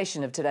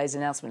anticipation of today's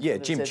announcement. Yeah,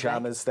 Jim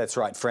Chalmers, that's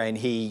right, Fran.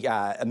 He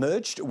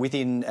emerged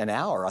within an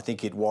hour, I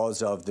think it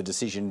was, of the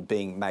decision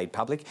being made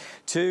public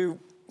to,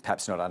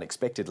 perhaps not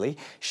unexpectedly,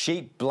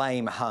 sheet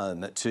blame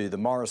home to the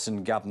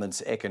Morrison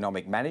government's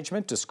economic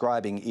management,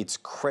 describing its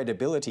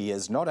credibility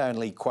as not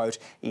only, quote,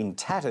 in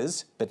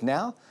tatters, but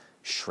now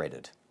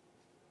shredded.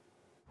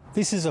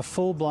 This is a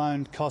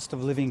full-blown cost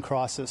of living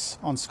crisis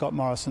on Scott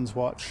Morrison's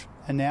watch,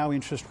 and now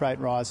interest rate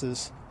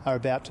rises are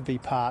about to be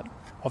part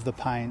of the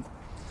pain.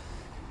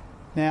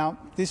 Now,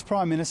 this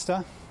Prime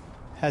Minister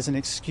has an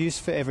excuse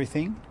for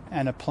everything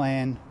and a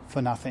plan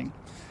for nothing.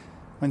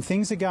 When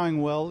things are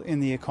going well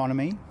in the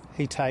economy,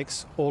 he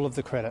takes all of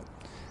the credit.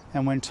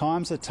 And when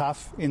times are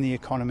tough in the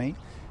economy,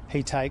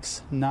 he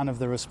takes none of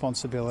the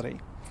responsibility.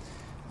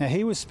 Now,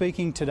 he was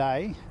speaking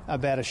today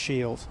about a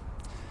shield.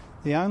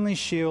 The only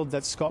shield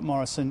that Scott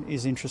Morrison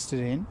is interested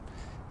in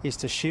is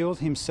to shield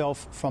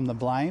himself from the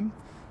blame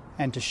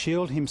and to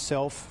shield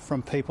himself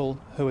from people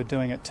who are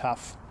doing it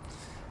tough.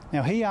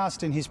 Now, he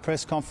asked in his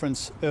press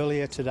conference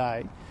earlier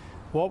today,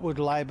 what would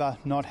Labor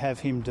not have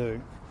him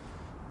do?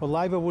 Well,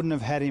 Labor wouldn't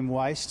have had him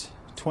waste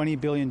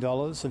 $20 billion of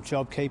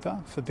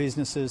JobKeeper for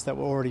businesses that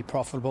were already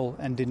profitable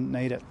and didn't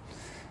need it.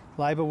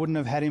 Labor wouldn't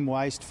have had him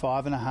waste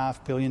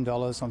 $5.5 billion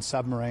on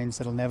submarines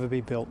that'll never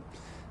be built.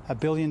 $1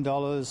 billion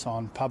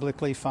on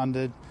publicly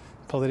funded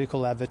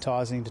political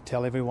advertising to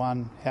tell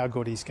everyone how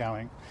good he's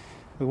going.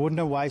 We wouldn't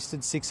have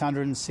wasted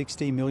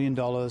 $660 million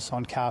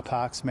on car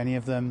parks, many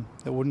of them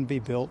that wouldn't be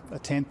built, a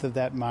tenth of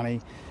that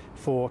money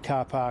for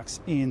car parks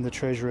in the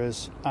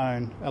Treasurer's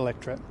own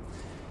electorate.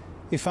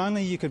 If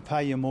only you could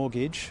pay your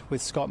mortgage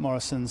with Scott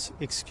Morrison's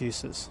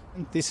excuses.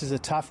 This is a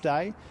tough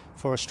day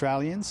for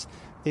Australians.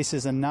 This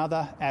is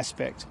another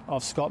aspect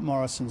of Scott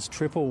Morrison's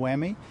triple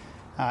whammy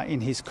in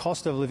his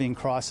cost of living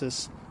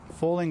crisis,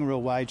 falling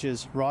real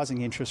wages,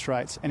 rising interest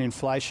rates and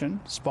inflation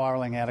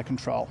spiralling out of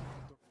control.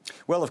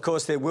 Well, of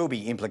course, there will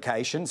be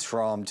implications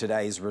from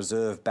today's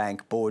Reserve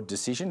Bank Board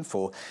decision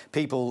for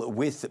people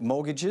with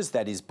mortgages,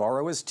 that is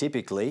borrowers,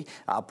 typically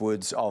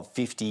upwards of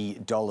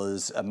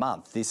 $50 a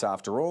month. This,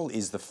 after all,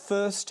 is the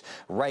first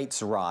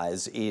rates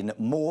rise in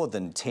more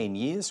than 10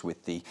 years,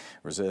 with the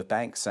Reserve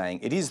Bank saying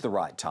it is the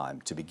right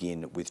time to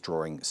begin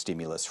withdrawing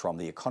stimulus from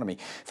the economy.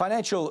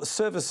 Financial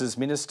Services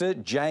Minister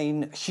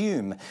Jane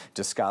Hume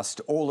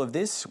discussed all of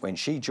this when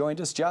she joined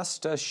us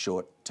just a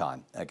short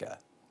time ago.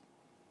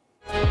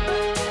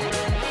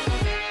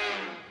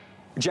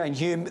 Jane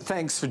Hume,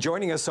 thanks for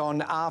joining us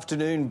on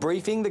Afternoon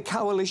Briefing. The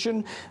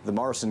Coalition, the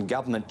Morrison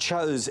government,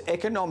 chose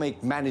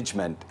economic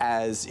management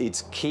as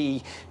its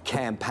key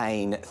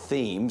campaign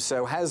theme.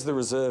 So has the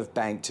Reserve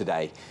Bank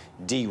today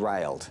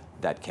derailed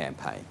that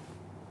campaign?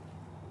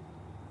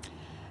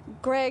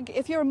 Greg,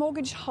 if you're a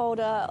mortgage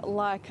holder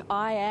like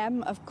I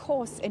am, of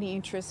course any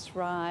interest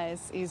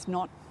rise is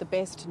not the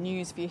best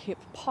news for your hip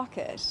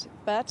pocket.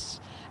 But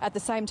at the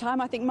same time,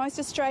 I think most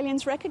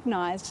Australians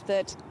recognised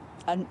that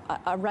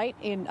a rate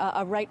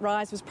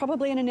rise was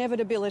probably an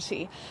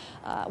inevitability.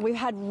 We've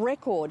had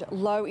record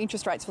low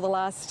interest rates for the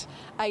last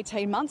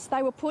 18 months.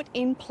 They were put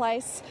in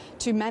place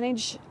to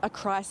manage a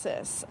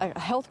crisis, a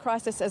health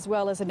crisis as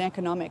well as an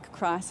economic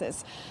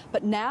crisis.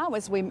 But now,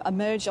 as we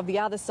emerge on the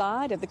other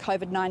side of the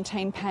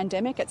COVID-19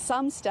 pandemic, at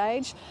some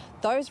stage,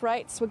 those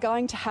rates were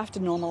going to have to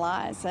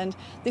normalise. And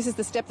this is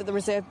the step that the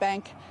Reserve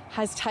Bank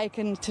has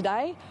taken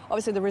today.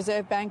 Obviously, the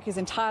Reserve Bank is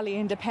entirely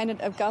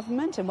independent of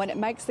government, and when it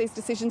makes these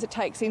decisions, it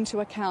takes into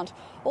account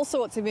all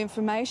sorts of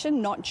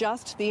information, not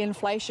just the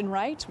inflation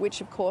rate, which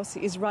of course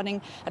is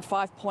running at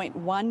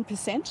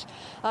 5.1%,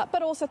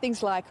 but also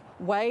things like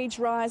wage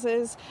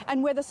rises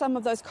and whether some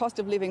of those cost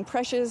of living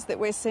pressures that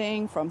we're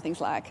seeing from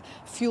things like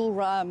fuel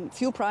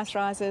price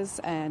rises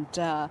and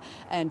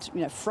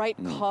freight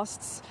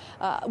costs,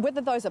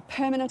 whether those are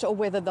permanent or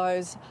whether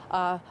those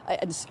are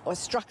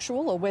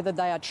structural or whether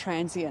they are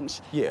transient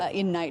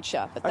in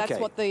nature. But that's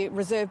what the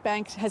Reserve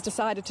Bank has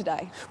decided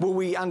today. Well,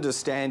 we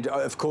understand,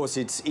 of course,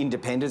 its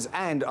independence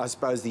and, I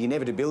suppose, the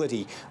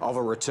inevitability of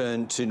a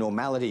return to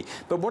normality.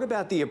 But what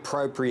about the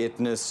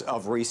appropriateness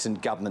of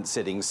recent government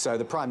settings? So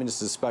the Prime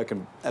Minister's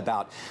spoken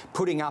about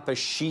putting up a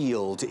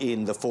shield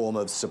in the form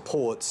of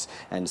supports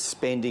and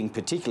spending,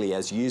 particularly,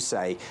 as you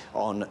say,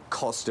 on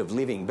cost of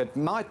living. But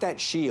might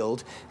that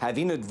shield have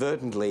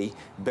inadvertently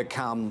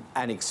become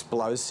an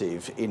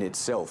explosive in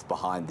itself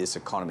behind this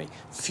economy,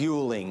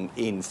 fueling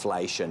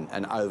inflation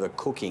and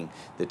overcooking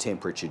the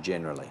temperature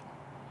generally?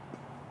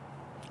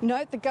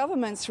 Note the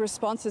government's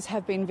responses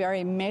have been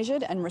very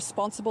measured and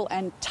responsible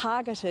and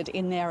targeted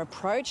in their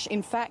approach.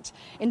 In fact,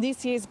 in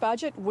this year's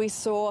budget, we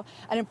saw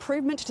an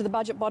improvement to the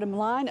budget bottom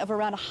line of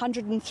around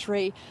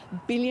 $103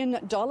 billion.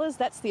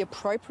 That's the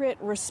appropriate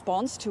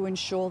response to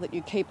ensure that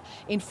you keep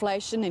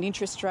inflation and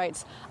interest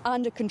rates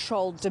under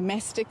control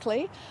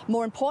domestically.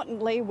 More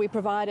importantly, we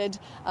provided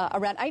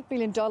around $8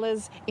 billion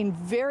in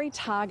very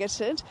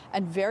targeted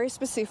and very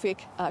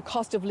specific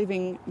cost of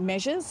living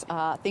measures,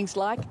 things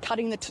like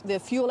cutting the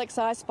fuel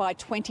excise by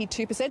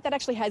 22%. That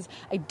actually has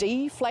a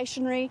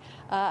deflationary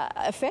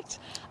effect.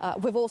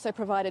 We've also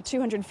provided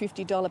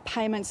 $250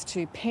 payments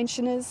to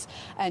pensioners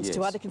and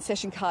to other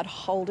concession card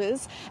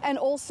holders, and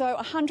also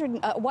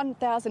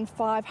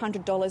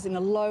 $1,500 in a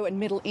low and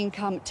middle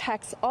income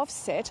tax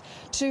offset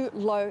to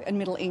low and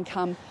middle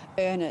income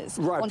earners.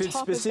 Right, but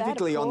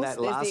specifically on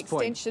that last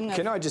point,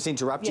 can I just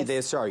interrupt you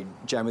there? Sorry,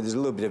 Jamie, there's a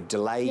little bit of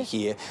delay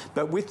here.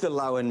 But with the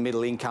low and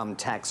middle income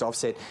tax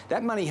offset,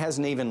 that money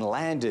hasn't even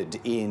landed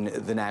in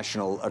the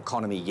national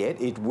economy yet.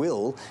 It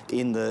will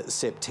in the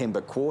September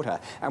quarter.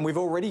 And we've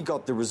already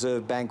got the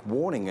Reserve Bank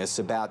warning us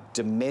about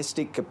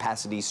domestic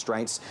capacity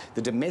strengths.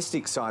 The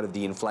domestic side of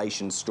the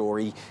inflation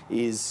story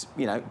is,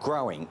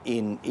 growing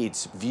in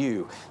its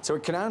view. So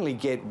it can only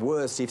get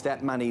worse if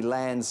that money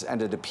lands,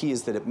 and it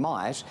appears that it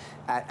might,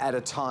 at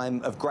a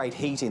time of great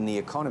heat in the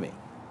economy.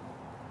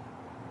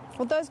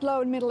 Well, those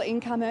low and middle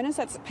income earners,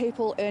 that's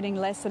people earning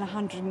less than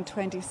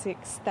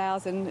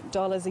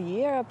 $126,000 a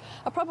year,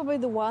 are probably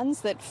the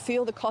ones that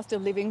feel the cost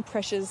of living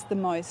pressures the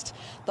most.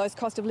 Those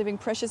cost of living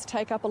pressures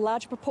take up a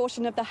large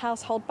proportion of the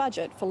household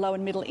budget for low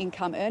and middle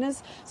income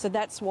earners, so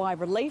that's why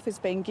relief is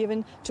being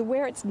given to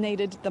where it's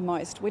needed the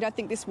most. We don't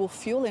think this will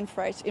fuel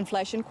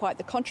inflation, quite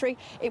the contrary.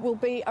 It will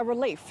be a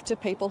relief to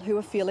people who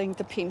are feeling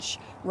the pinch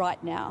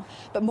right now.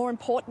 But more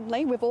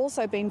importantly, we've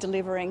also been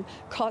delivering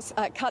cuts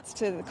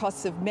to the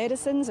costs of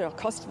medicines, or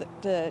cost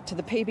to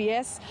the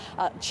PBS,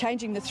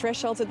 changing the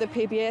thresholds of the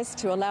PBS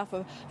to allow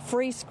for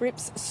free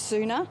scripts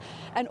sooner,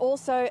 and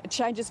also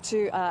changes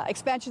to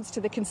expansions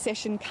to the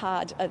concession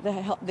card,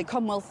 the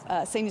Commonwealth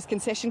Seniors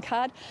Concession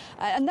Card,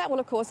 and that will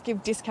of course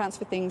give discounts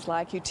for things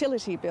like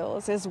utility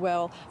bills as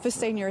well for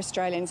senior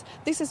Australians.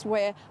 This is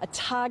where a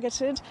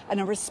targeted and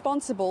a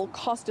responsible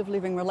cost of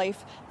living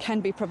relief can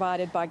be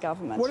provided by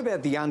government. What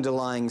about the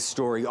underlying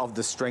story of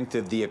the strength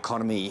of the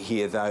economy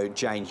here though,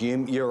 Jane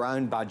Hume? Your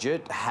own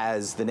budget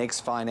has the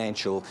next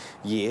financial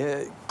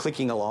year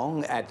clicking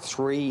along at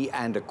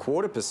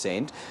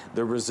 3.25%.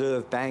 The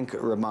Reserve Bank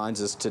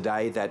reminds us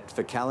today that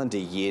for calendar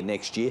year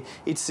next year,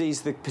 it sees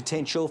the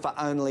potential for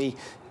only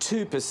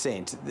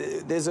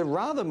 2%. There's a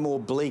rather more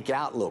bleak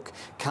outlook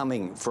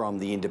coming from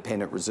the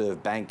Independent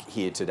Reserve Bank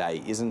here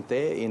today, isn't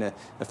there, in a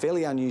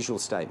fairly unusual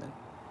statement?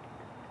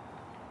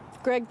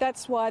 Greg,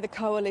 that's why the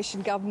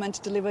coalition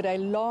government delivered a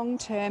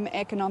long-term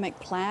economic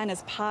plan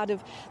as part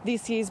of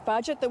this year's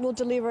budget that will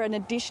deliver an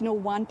additional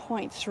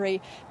 1.3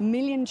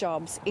 million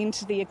jobs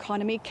into the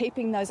economy,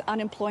 keeping those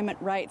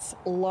unemployment rates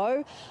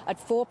low at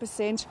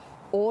 4%.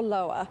 or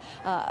lower.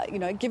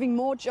 Giving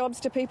more jobs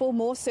to people,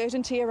 more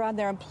certainty around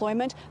their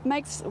employment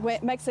makes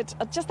it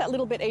just that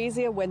little bit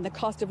easier when the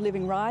cost of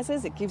living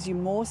rises. It gives you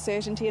more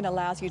certainty and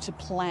allows you to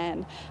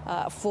plan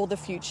for the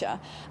future.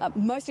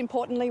 Most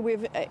importantly,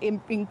 we've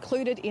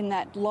included in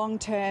that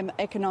long-term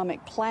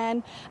economic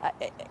plan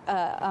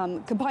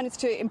components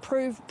to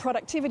improve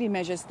productivity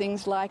measures,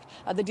 things like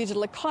the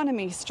digital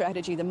economy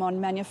strategy, the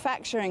modern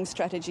manufacturing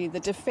strategy, the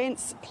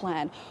defence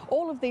plan.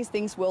 All of these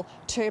things will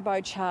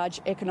turbocharge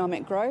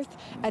economic growth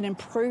and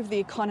improve the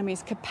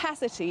economy's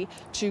capacity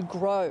to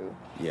grow.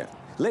 Yeah.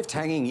 Left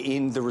hanging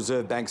in the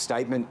Reserve Bank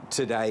statement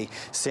today,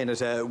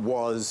 Senator,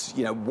 was,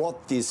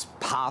 what this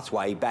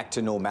pathway back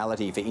to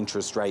normality for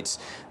interest rates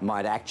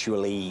might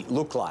actually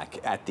look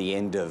like at the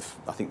end of,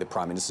 I think the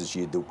Prime Minister's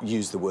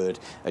used the word,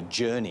 a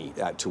journey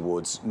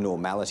towards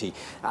normality.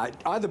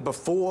 Either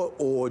before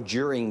or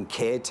during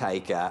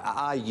caretaker,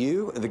 are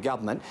you, the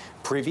government,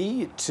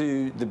 privy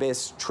to the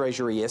best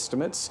Treasury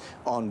estimates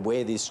on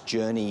where this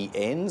journey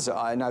ends?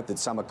 I note that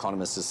some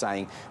economists are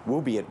saying we'll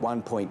be at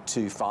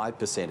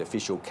 1.25%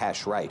 official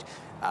cash rate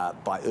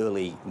by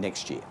early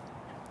next year.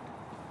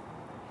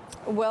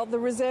 Well, the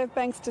Reserve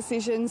Bank's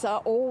decisions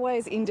are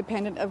always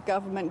independent of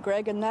government,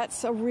 Greg, and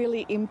that's a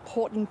really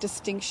important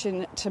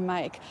distinction to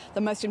make.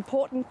 The most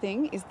important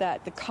thing is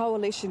that the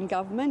coalition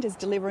government is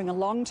delivering a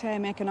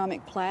long-term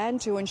economic plan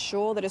to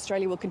ensure that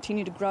Australia will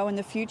continue to grow in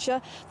the future,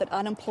 that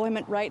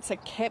unemployment rates are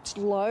kept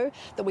low,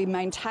 that we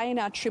maintain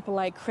our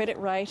AAA credit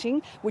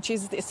rating, which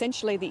is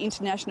essentially the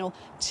international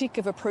tick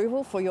of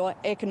approval for your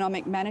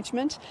economic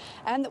management,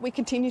 and that we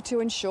continue to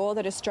ensure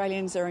that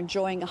Australians are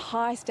enjoying a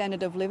high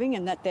standard of living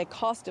and that their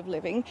cost of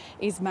living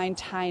is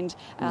maintained.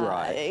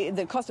 Right.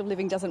 The cost of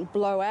living doesn't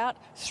blow out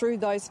through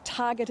those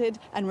targeted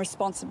and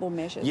responsible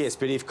measures. Yes,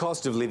 but if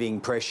cost of living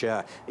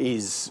pressure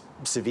is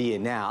severe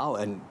now,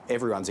 and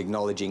everyone's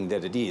acknowledging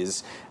that it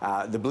is,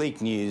 the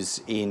bleak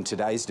news in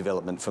today's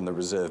development from the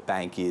Reserve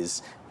Bank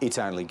is it's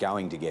only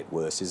going to get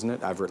worse, isn't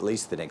it, over at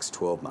least the next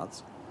 12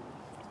 months?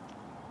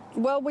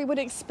 Well, we would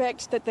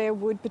expect that there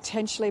would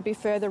potentially be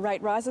further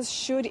rate rises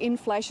should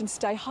inflation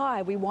stay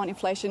high. We want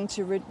inflation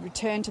to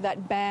return to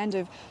that band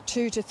of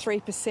 2 to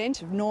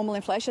 3% of normal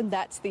inflation.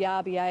 That's the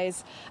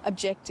RBA's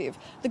objective.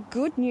 The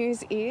good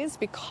news is,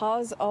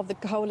 because of the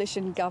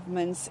coalition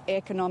government's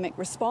economic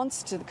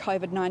response to the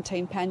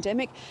COVID-19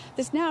 pandemic,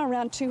 there's now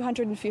around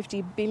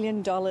 $250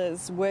 billion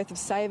worth of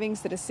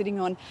savings that are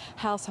sitting on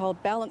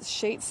household balance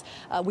sheets.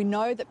 We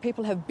know that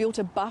people have built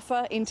a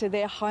buffer into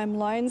their home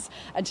loans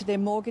and to their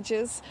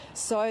mortgages,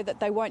 so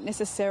that they won't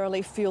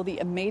necessarily feel the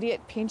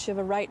immediate pinch of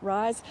a rate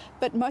rise.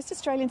 But most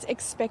Australians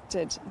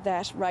expected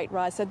that rate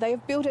rise, so they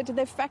have built it,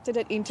 they've factored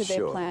it into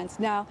their plans.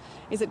 Now,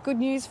 is it good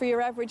news for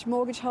your average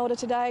mortgage holder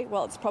today?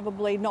 Well, it's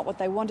probably not what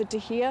they wanted to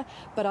hear,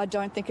 but I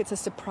don't think it's a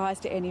surprise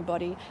to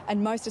anybody.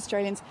 And most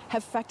Australians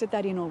have factored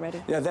that in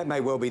already. Yeah, that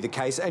may well be the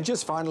case. And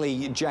just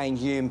finally, Jane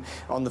Hume,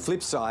 on the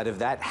flip side of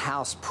that,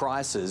 house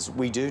prices.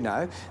 We do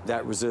know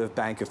that Reserve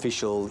Bank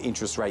official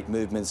interest rate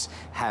movements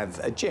have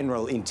a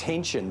general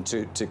intention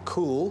to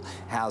cool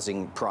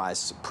housing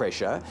price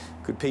pressure.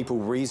 Could people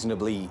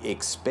reasonably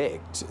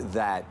expect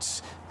that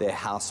their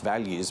house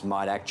values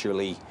might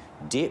actually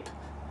dip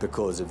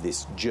because of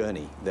this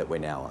journey that we're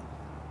now on?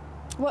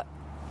 Well,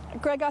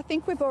 Greg, I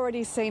think we've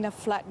already seen a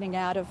flattening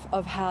out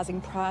of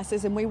housing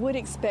prices, and we would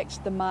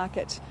expect the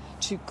market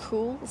to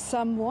cool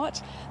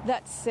somewhat.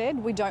 That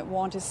said, we don't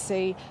want to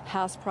see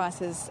house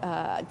prices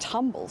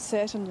tumble,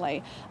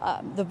 certainly.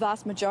 The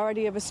vast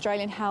majority of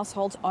Australian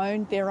households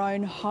own their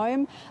own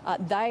home.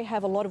 They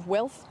have a lot of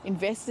wealth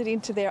invested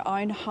into their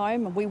own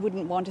home, and we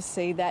wouldn't want to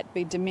see that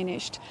be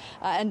diminished.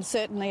 And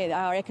certainly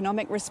our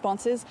economic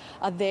responses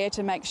are there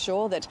to make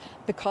sure that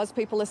because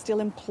people are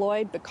still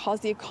employed, because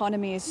the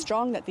economy is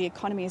strong, that the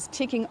economy is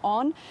ticking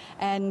on,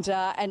 and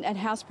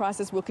house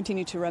prices will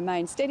continue to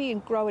remain steady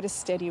and grow at a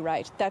steady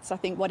rate. That's, I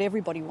think, what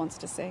everybody wants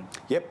to see.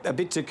 Yep, a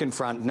bit to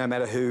confront no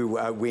matter who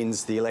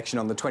wins the election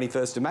on the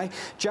 21st of May.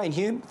 Jane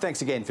Hume,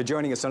 thanks again for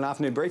joining us on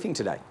Afternoon Briefing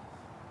today.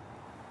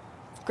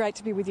 Great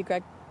to be with you,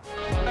 Greg.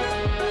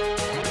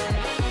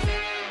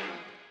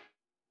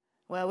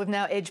 Well, we've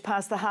now edged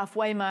past the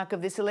halfway mark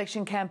of this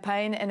election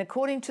campaign, and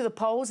according to the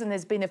polls, and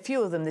there's been a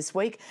few of them this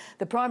week,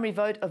 the primary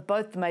vote of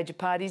both the major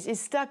parties is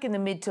stuck in the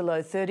mid to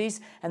low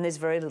 30s, and there's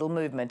very little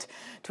movement.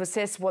 To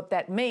assess what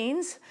that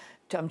means,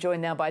 I'm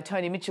joined now by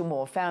Tony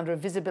Mitchelmore, founder of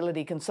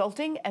Visibility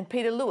Consulting, and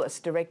Peter Lewis,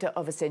 director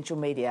of Essential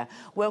Media.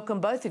 Welcome,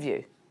 both of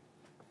you.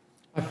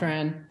 Hi,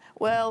 Fran.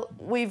 Well,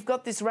 we've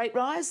got this rate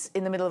rise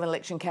in the middle of an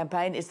election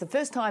campaign. It's the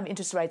first time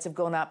interest rates have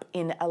gone up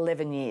in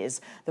 11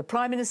 years. The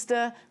Prime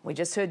Minister, we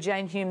just heard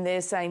Jane Hume there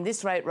saying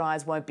this rate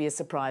rise won't be a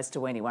surprise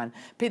to anyone.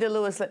 Peter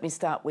Lewis, let me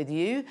start with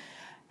you.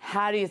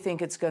 How do you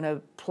think it's going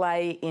to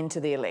play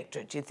into the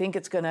electorate? Do you think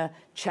it's going to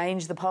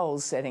change the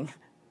polls setting?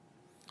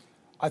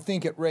 I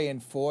think it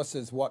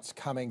reinforces what's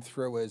coming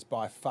through as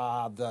by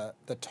far the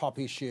top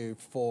issue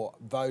for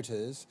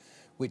voters,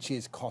 which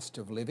is cost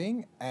of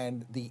living.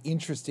 And the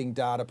interesting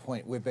data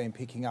point we've been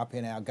picking up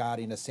in our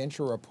Guardian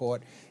Essential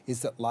report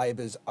is that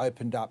Labor's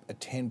opened up a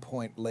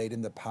 10-point lead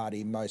in the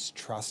party most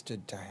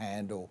trusted to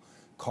handle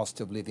cost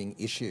of living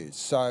issues.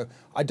 So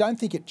I don't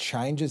think it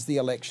changes the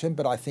election,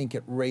 but I think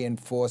it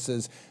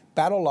reinforces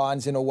battle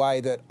lines in a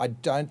way that I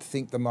don't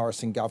think the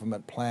Morrison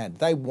government planned.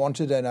 They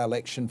wanted an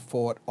election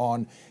fought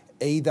on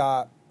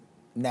either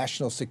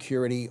national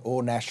security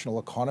or national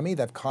economy.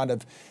 They've kind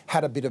of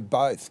had a bit of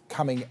both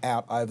coming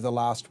out over the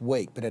last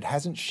week, but it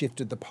hasn't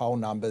shifted the poll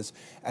numbers,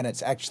 and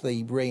it's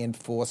actually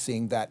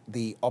reinforcing that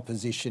the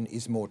opposition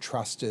is more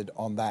trusted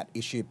on that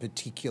issue,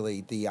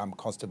 particularly the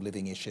cost of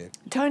living issue.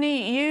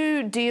 Tony,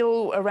 you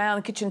deal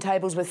around kitchen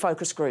tables with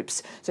focus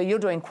groups, so you're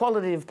doing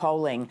qualitative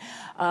polling.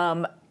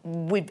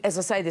 As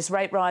I say, this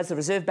rate rise, the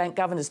Reserve Bank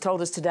Governor has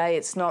told us today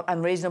it's not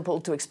unreasonable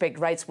to expect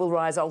rates will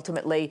rise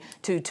ultimately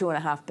to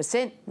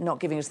 2.5%, not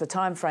giving us the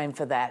time frame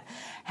for that.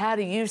 How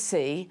do you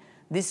see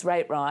this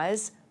rate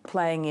rise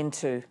playing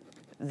into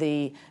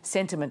the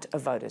sentiment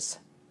of voters?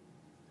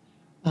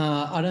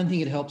 I don't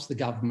think it helps the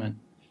government.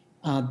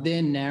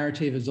 Their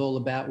narrative is all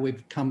about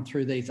we've come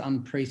through these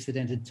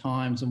unprecedented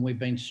times and we've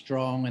been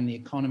strong and the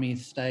economy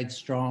has stayed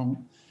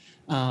strong.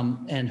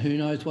 And who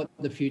knows what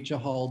the future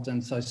holds,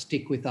 and so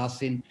stick with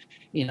us in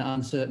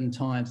uncertain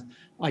times.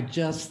 I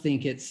just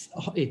think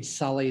it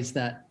sullies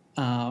that,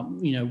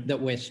 that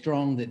we're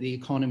strong, that the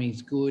economy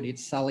is good. It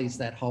sullies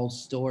that whole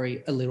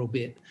story a little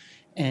bit.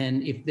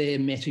 And if their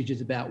message is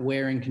about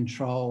we're in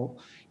control,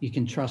 you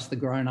can trust the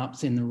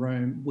grown-ups in the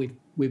room,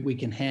 we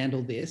can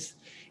handle this.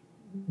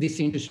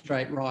 This interest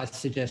rate rise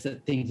suggests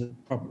that things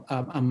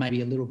are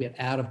maybe a little bit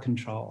out of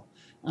control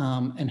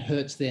and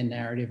hurts their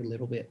narrative a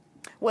little bit.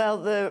 Well,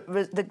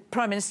 the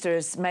Prime Minister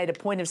has made a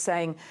point of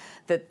saying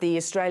that the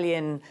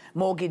Australian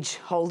mortgage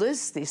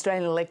holders, the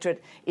Australian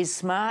electorate, is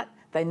smart.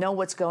 They know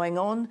what's going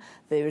on.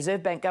 The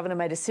Reserve Bank Governor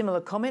made a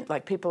similar comment,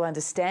 like people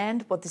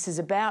understand what this is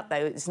about.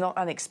 It's not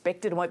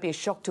unexpected. It won't be a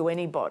shock to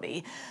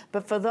anybody.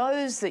 But for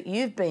those that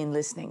you've been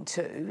listening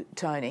to,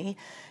 Tony,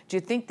 do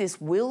you think this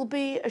will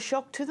be a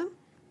shock to them?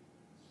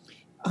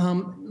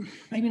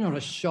 Maybe not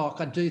a shock.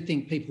 I do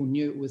think people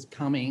knew it was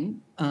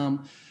coming,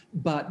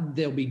 but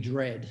there'll be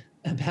dread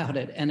about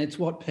it. And it's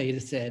what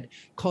Peter said.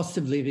 Cost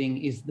of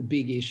living is the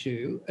big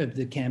issue of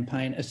the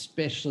campaign,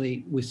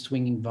 especially with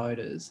swinging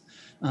voters.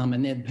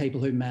 And they're the people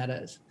who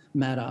matter.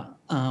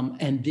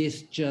 And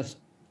this just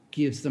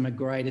gives them a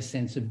greater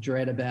sense of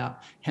dread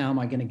about how am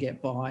I going to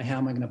get by? How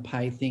am I going to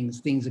pay things?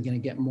 Things are going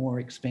to get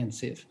more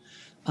expensive.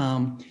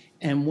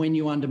 And when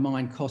you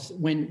undermine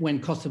when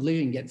cost of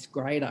living gets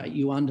greater,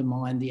 you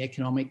undermine the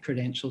economic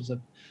credentials of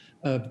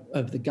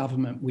the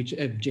government, which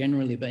have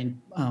generally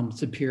been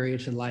superior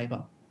to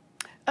Labor.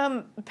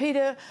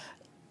 Peter,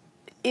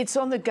 it's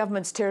on the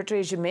government's territory,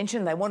 as you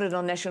mentioned. They want it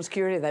on national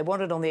security. They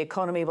want it on the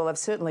economy. Well, they've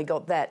certainly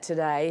got that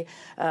today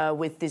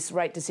with this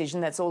rate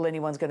decision. That's all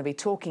anyone's going to be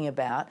talking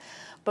about.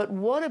 But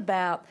what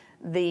about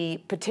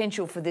the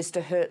potential for this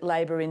to hurt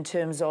Labor in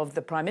terms of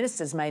the Prime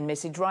Minister's main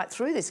message right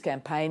through this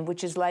campaign,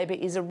 which is Labor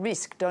is a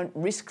risk. Don't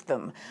risk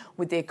them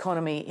with the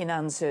economy in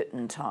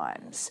uncertain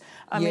times.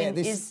 I mean,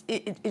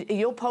 are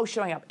your polls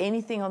showing up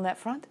anything on that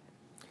front?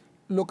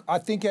 Look, I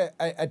think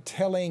a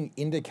telling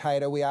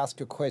indicator, we ask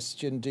a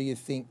question, do you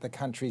think the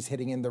country's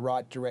heading in the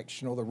right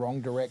direction or the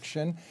wrong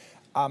direction?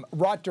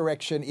 Right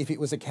direction, if it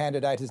was a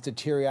candidate, has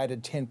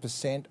deteriorated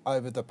 10%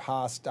 over the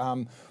past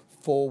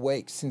 4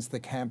 weeks since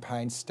the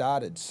campaign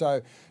started.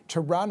 So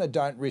to run a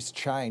don't risk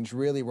change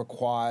really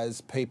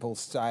requires people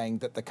saying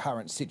that the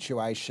current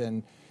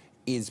situation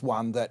is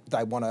one that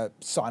they want to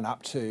sign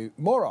up to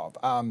more of.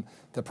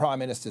 The Prime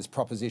Minister's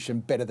proposition,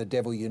 better the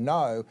devil you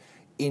know,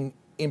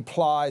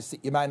 implies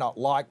that you may not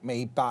like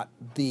me, but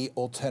the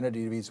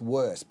alternative is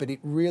worse. But it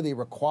really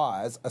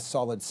requires a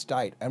solid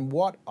state. And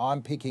what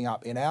I'm picking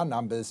up in our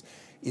numbers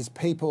is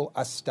people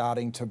are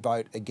starting to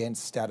vote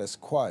against status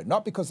quo,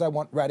 not because they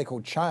want radical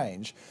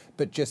change,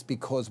 but just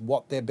because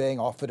what they're being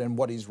offered and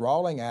what is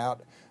rolling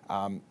out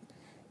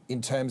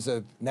in terms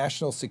of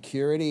national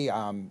security,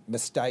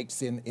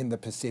 mistakes in the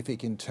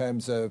Pacific in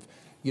terms of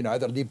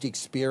the lived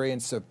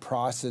experience of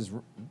prices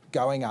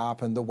going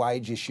up and the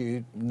wage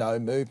issue, no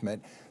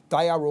movement.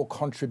 They are all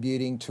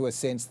contributing to a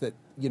sense that,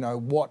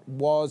 what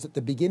was at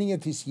the beginning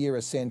of this year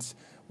a sense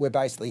we're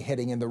basically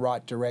heading in the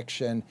right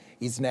direction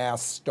is now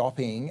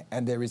stopping,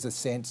 and there is a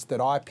sense that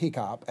I pick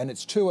up, and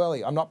it's too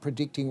early. I'm not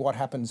predicting what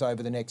happens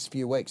over the next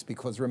few weeks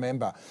because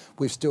remember,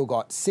 we've still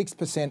got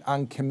 6%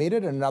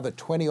 uncommitted and another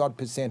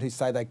 20-odd% who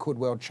say they could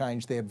well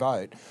change their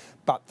vote,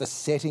 but the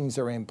settings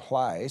are in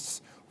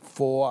place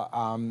for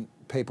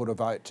people to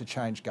vote to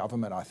change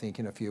government, I think,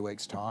 in a few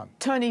weeks' time.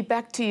 Tony,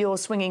 back to your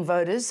swinging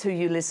voters who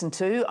you listen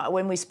to.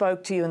 When we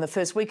spoke to you in the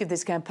first week of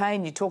this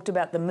campaign, you talked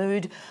about the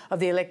mood of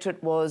the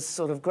electorate was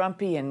sort of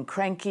grumpy and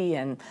cranky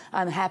and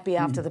unhappy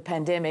after the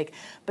pandemic.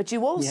 But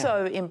you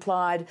also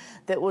implied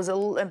that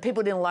and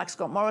people didn't like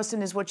Scott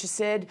Morrison, is what you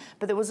said,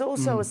 but there was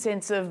also a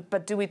sense of,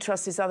 but do we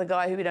trust this other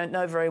guy who we don't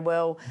know very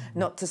well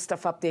not to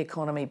stuff up the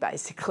economy,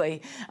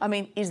 basically? I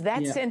mean, is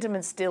that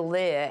sentiment still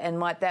there, and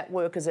might that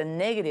work as a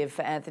negative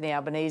for Anthony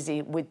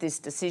Albanese with this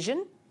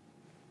decision?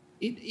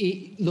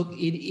 Look,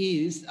 it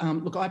is.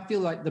 Look, I feel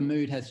like the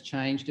mood has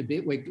changed a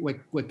bit.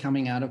 We're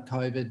coming out of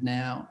COVID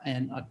now,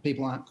 and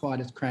people aren't quite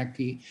as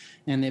cranky,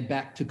 and they're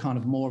back to kind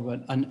of more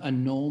of a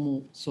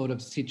normal sort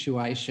of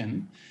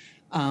situation.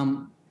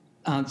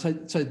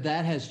 So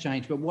that has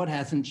changed, but what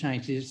hasn't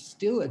changed is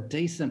still a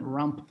decent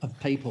rump of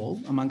people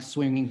amongst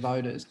swinging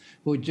voters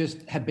who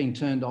just have been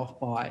turned off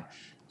by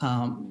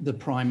the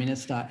Prime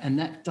Minister, and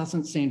that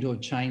doesn't seem to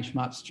have changed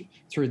much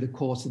through the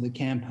course of the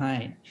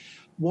campaign.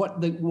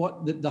 What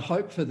the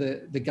hope for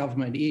the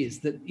government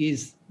is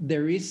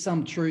there is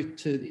some truth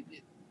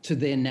to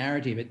their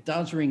narrative. It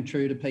does ring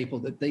true to people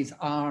that these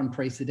are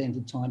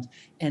unprecedented times,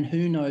 and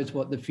who knows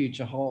what the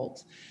future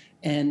holds.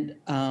 And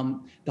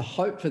the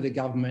hope for the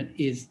government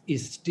is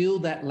still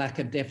that lack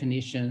of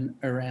definition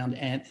around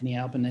Anthony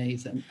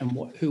Albanese and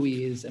who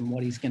he is and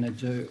what he's going to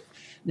do.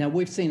 Now,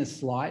 we've seen a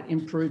slight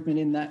improvement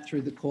in that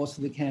through the course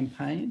of the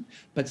campaign,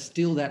 but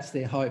still that's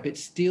their hope. It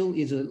still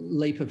is a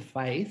leap of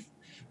faith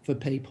for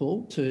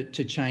people to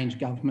change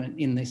government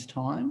in this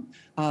time.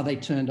 Are they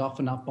turned off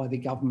enough by the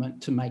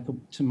government to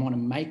want to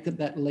make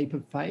that leap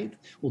of faith?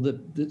 Well,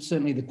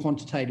 certainly the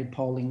quantitative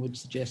polling would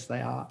suggest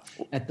they are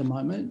at the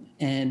moment.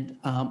 And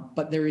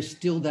but there is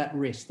still that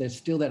risk. There's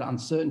still that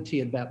uncertainty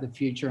about the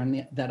future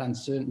and that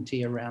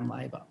uncertainty around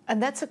Labor.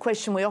 And that's a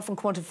question we often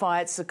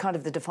quantify. It's kind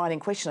of the defining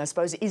question, I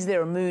suppose. Is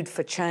there a mood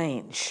for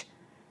change?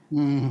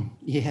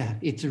 Yeah,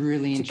 it's a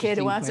really interesting question. Do you care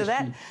to answer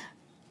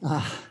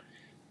that?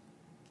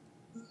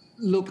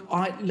 Look,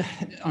 I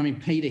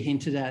mean, Peter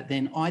hinted at.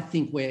 Then I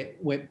think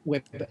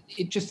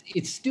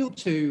it's still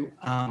too.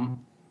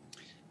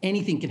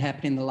 Anything can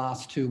happen in the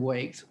last 2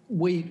 weeks.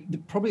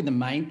 Probably the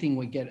main thing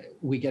we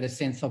get a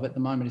sense of at the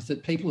moment is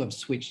that people have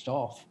switched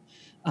off.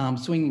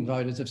 Swinging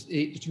voters,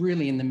 it's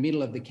really in the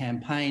middle of the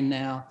campaign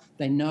now.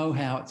 They know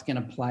how it's going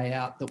to play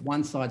out, that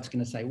one side's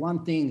going to say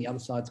one thing, the other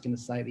side's going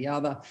to say the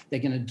other. They're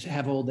going to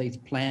have all these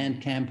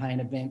planned campaign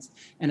events,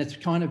 and it's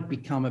kind of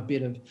become a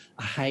bit of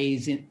a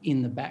haze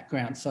in the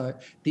background. So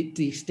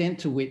the extent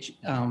to which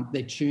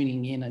they're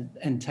tuning in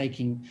and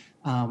taking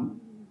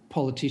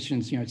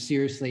politicians,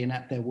 seriously and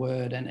at their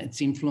word, and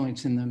it's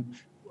influencing them,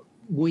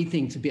 we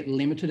think it's a bit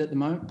limited at the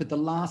moment, but the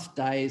last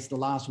days, the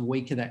last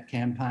week of that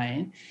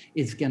campaign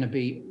is going to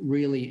be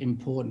really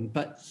important.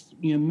 But,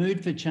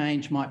 mood for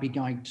change might be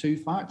going too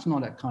far. It's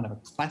not a kind of a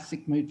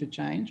classic mood for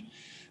change,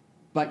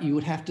 but you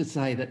would have to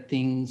say that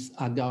things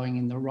are going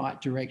in the right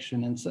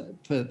direction and so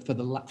for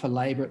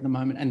Labor at the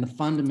moment, and the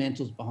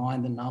fundamentals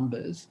behind the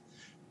numbers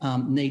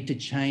need to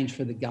change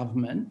for the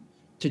government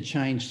to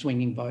change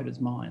swinging voters'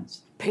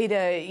 minds. Peter,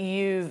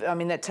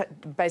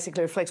 that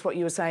basically reflects what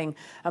you were saying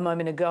a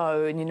moment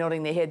ago, and you're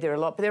nodding their head there a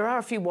lot. But there are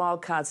a few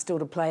wild cards still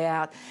to play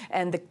out,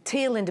 and the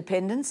Teal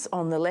independents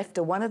on the left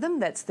are one of them.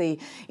 That's the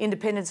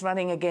independents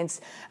running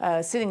against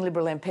sitting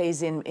Liberal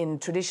MPs in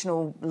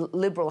traditional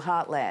Liberal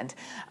heartland.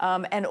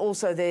 And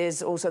also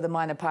there's also the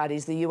minor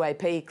parties, the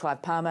UAP,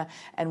 Clive Palmer,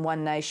 and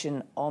One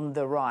Nation on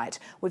the right.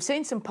 We've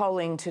seen some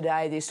polling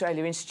today, the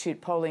Australia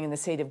Institute polling in the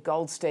seat of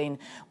Goldstein,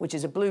 which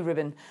is a blue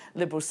ribbon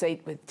Liberal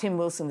seat with Tim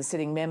Wilson, the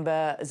sitting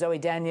member, Zoe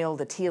Daniel,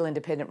 the Teal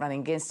independent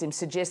running against him,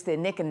 suggests they're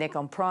neck and neck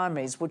on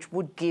primaries, which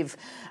would give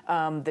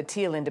the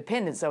Teal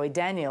independent, Zoe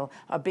Daniel,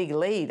 a big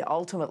lead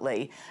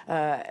ultimately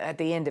at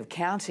the end of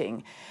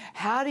counting.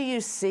 How do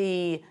you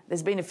see,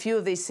 there's been a few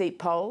of these seat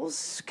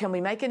polls, can we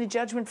make any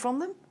judgment from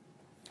them?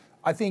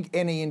 I think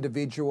any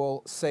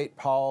individual seat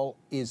poll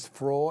is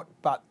fraught,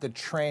 but the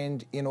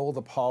trend in all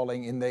the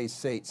polling in these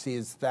seats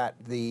is that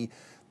the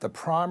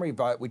primary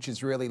vote, which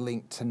is really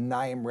linked to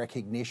name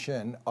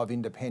recognition of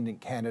independent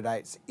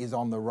candidates, is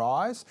on the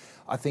rise.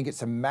 I think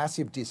it's a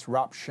massive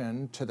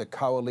disruption to the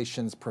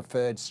coalition's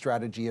preferred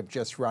strategy of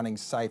just running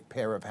safe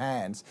pair of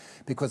hands,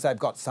 because they've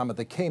got some of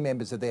the key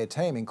members of their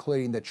team,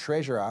 including the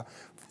Treasurer,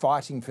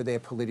 fighting for their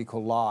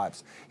political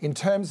lives. In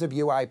terms of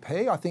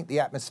UAP, I think the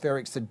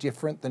atmospherics are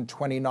different than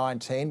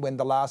 2019, when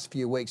the last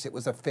few weeks it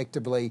was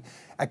effectively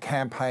a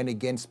campaign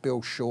against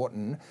Bill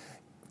Shorten.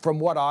 From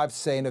what I've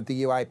seen of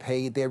the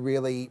UAP, they're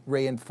really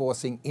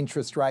reinforcing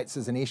interest rates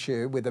as an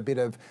issue, with a bit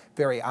of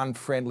very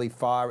unfriendly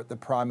fire at the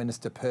Prime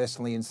Minister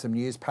personally in some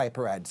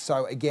newspaper ads.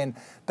 So again,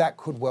 that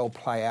could well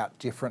play out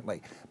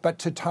differently. But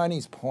to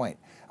Tony's point,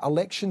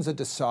 Elections are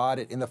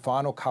decided in the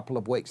final couple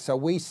of weeks. So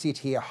we sit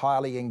here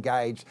highly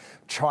engaged,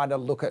 trying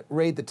to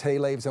read the tea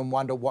leaves and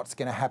wonder what's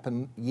going to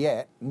happen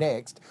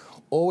next.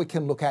 All we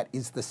can look at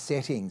is the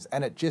settings,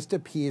 and it just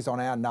appears on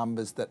our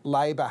numbers that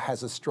Labor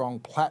has a strong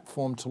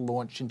platform to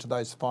launch into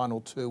those final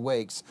 2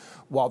 weeks,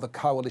 while the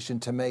coalition,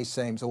 to me,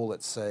 seems all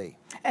at sea.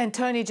 And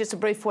Tony, just a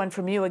brief one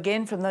from you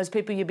again, from those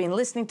people you've been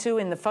listening to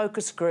in the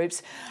focus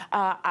groups.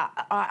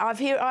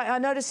 I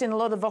notice in a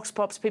lot of Vox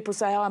Pops, people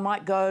say, "Oh, I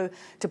might go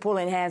to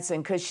Pauline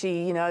Hanson because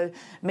she,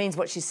 means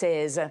what she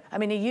says."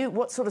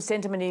 What sort of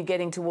sentiment are you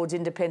getting towards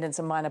independents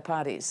and minor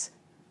parties?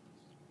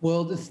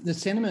 Well, the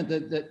sentiment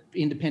that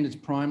independents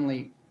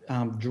primarily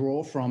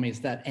draw from is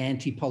that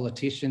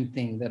anti-politician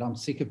thing, that I'm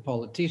sick of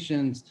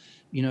politicians,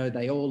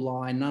 they all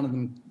lie, none of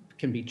them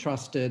can be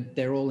trusted,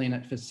 they're all in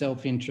it for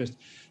self-interest.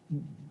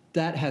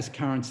 That has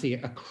currency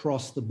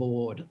across the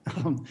board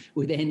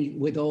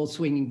with all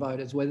swinging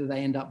voters, whether they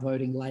end up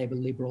voting Labor,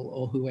 Liberal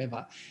or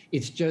whoever.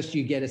 It's just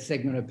you get a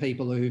segment of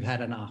people who've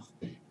had enough.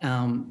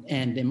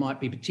 And there might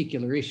be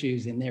particular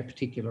issues in their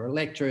particular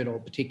electorate, or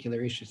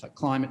particular issues like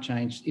climate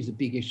change is a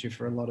big issue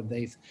for a lot of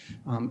these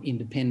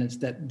independents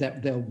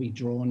that they'll be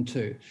drawn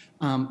to.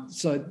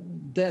 So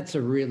that's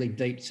a really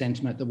deep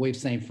sentiment that we've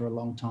seen for a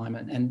long time.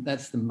 And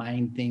that's the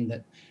main thing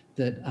that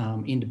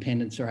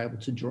independents are able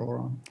to draw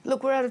on.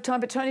 Look, we're out of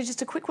time, but Tony,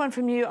 just a quick one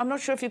from you. I'm not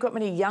sure if you've got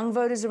many young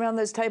voters around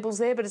those tables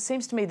there, but it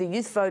seems to me the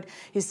youth vote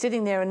is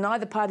sitting there and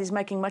neither party's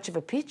making much of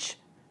a pitch.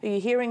 Are you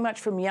hearing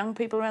much from young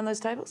people around those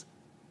tables?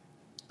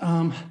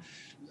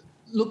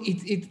 Look,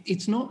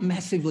 it's not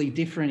massively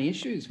different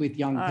issues with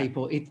young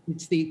people.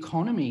 It's the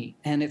economy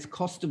and it's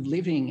cost of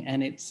living,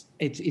 and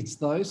it's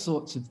those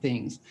sorts of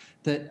things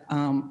that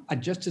are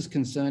just as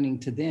concerning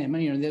to them.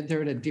 And,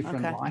 they're at a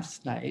different life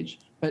stage,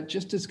 but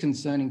just as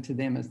concerning to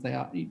them as they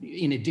are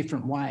in a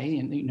different way.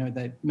 And,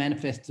 they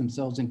manifest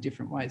themselves in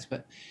different ways.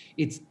 But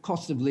it's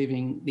cost of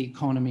living, the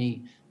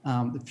economy,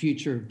 the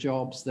future of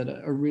jobs that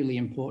are really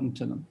important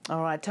to them.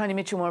 All right, Tony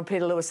Mitchelmore and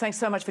Peter Lewis, thanks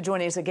so much for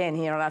joining us again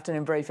here on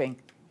Afternoon Briefing.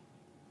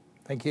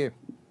 Thank you.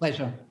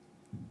 Pleasure.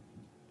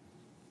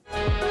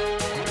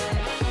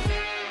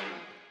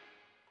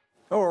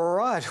 All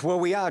right, well,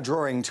 we are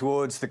drawing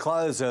towards the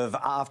close of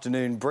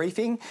Afternoon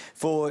Briefing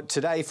for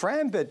today,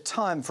 Fran, but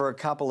time for a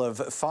couple of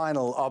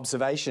final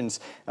observations.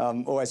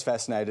 Always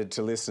fascinated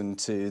to listen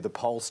to the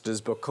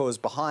pollsters, because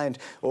behind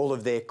all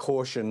of their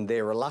caution,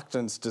 their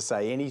reluctance to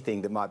say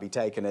anything that might be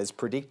taken as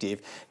predictive,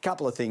 a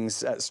couple of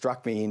things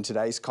struck me in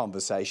today's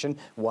conversation.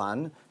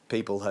 One,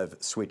 people have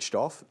switched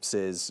off,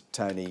 says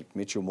Tony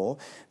Mitchelmore,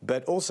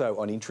 but also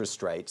on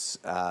interest rates,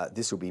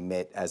 this will be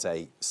met as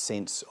a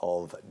sense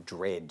of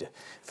dread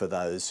for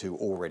those who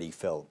already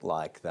felt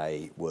like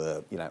they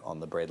were, on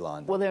the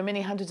breadline. Well, there are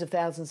many hundreds of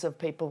thousands of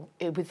people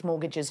with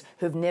mortgages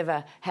who've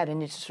never had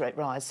an interest rate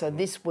rise. So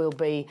this will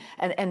be,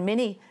 and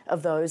many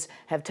of those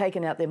have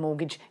taken out their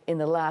mortgage in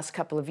the last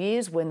couple of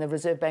years when the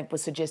Reserve Bank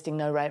was suggesting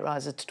no rate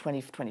rises to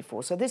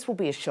 2024. So this will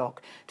be a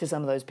shock to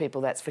some of those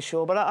people, that's for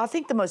sure. But I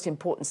think the most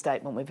important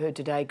statement we've heard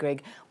today,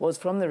 Greg, was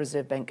from the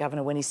Reserve Bank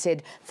Governor when he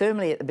said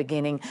firmly at the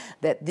beginning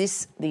that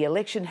the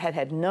election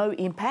had no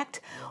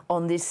impact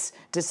on this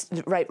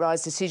rate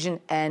rise decision,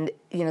 and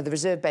the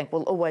Reserve Bank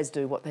will always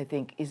do what they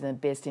think is in the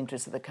best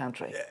interest of the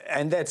country.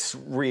 And that's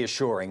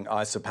reassuring,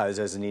 I suppose,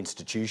 as an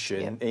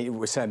institution.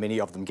 So many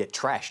of them get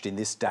trashed in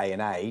this day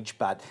and age,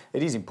 but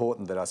it is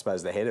important that, I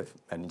suppose, the head of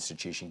an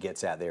institution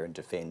gets out there and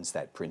defends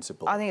that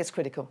principle. I think it's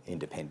critical.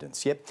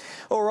 Independence, yep.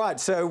 All right,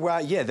 so,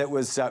 that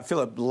was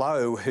Philip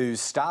Lowe who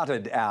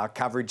started our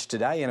coverage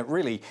today, and it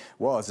really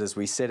was, as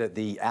we said at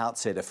the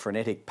outset, a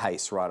frenetic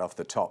pace right off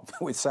the top,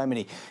 with so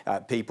many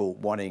people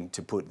wanting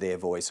to put their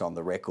voice on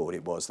the record.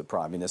 It was the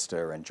Prime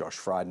Minister and Josh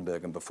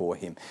Frydenberg, and before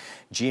him,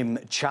 Jim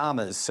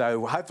Chalmers.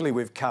 So hopefully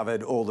we've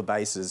covered all the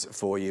bases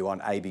for you on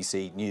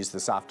ABC News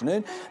this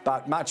afternoon,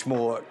 but much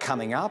more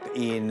coming up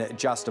in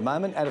just a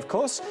moment. And of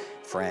course,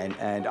 Fran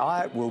and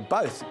I will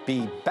both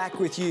be back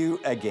with you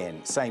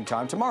again, same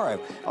time tomorrow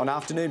on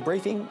Afternoon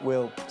Briefing.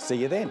 We'll see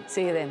you then.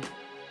 See you then.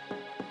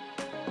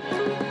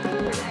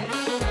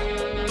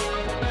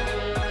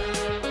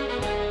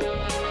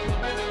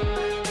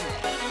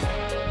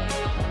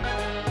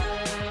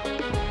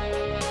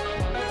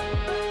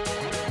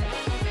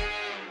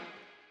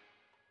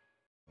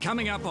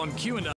 Coming up on Q&A.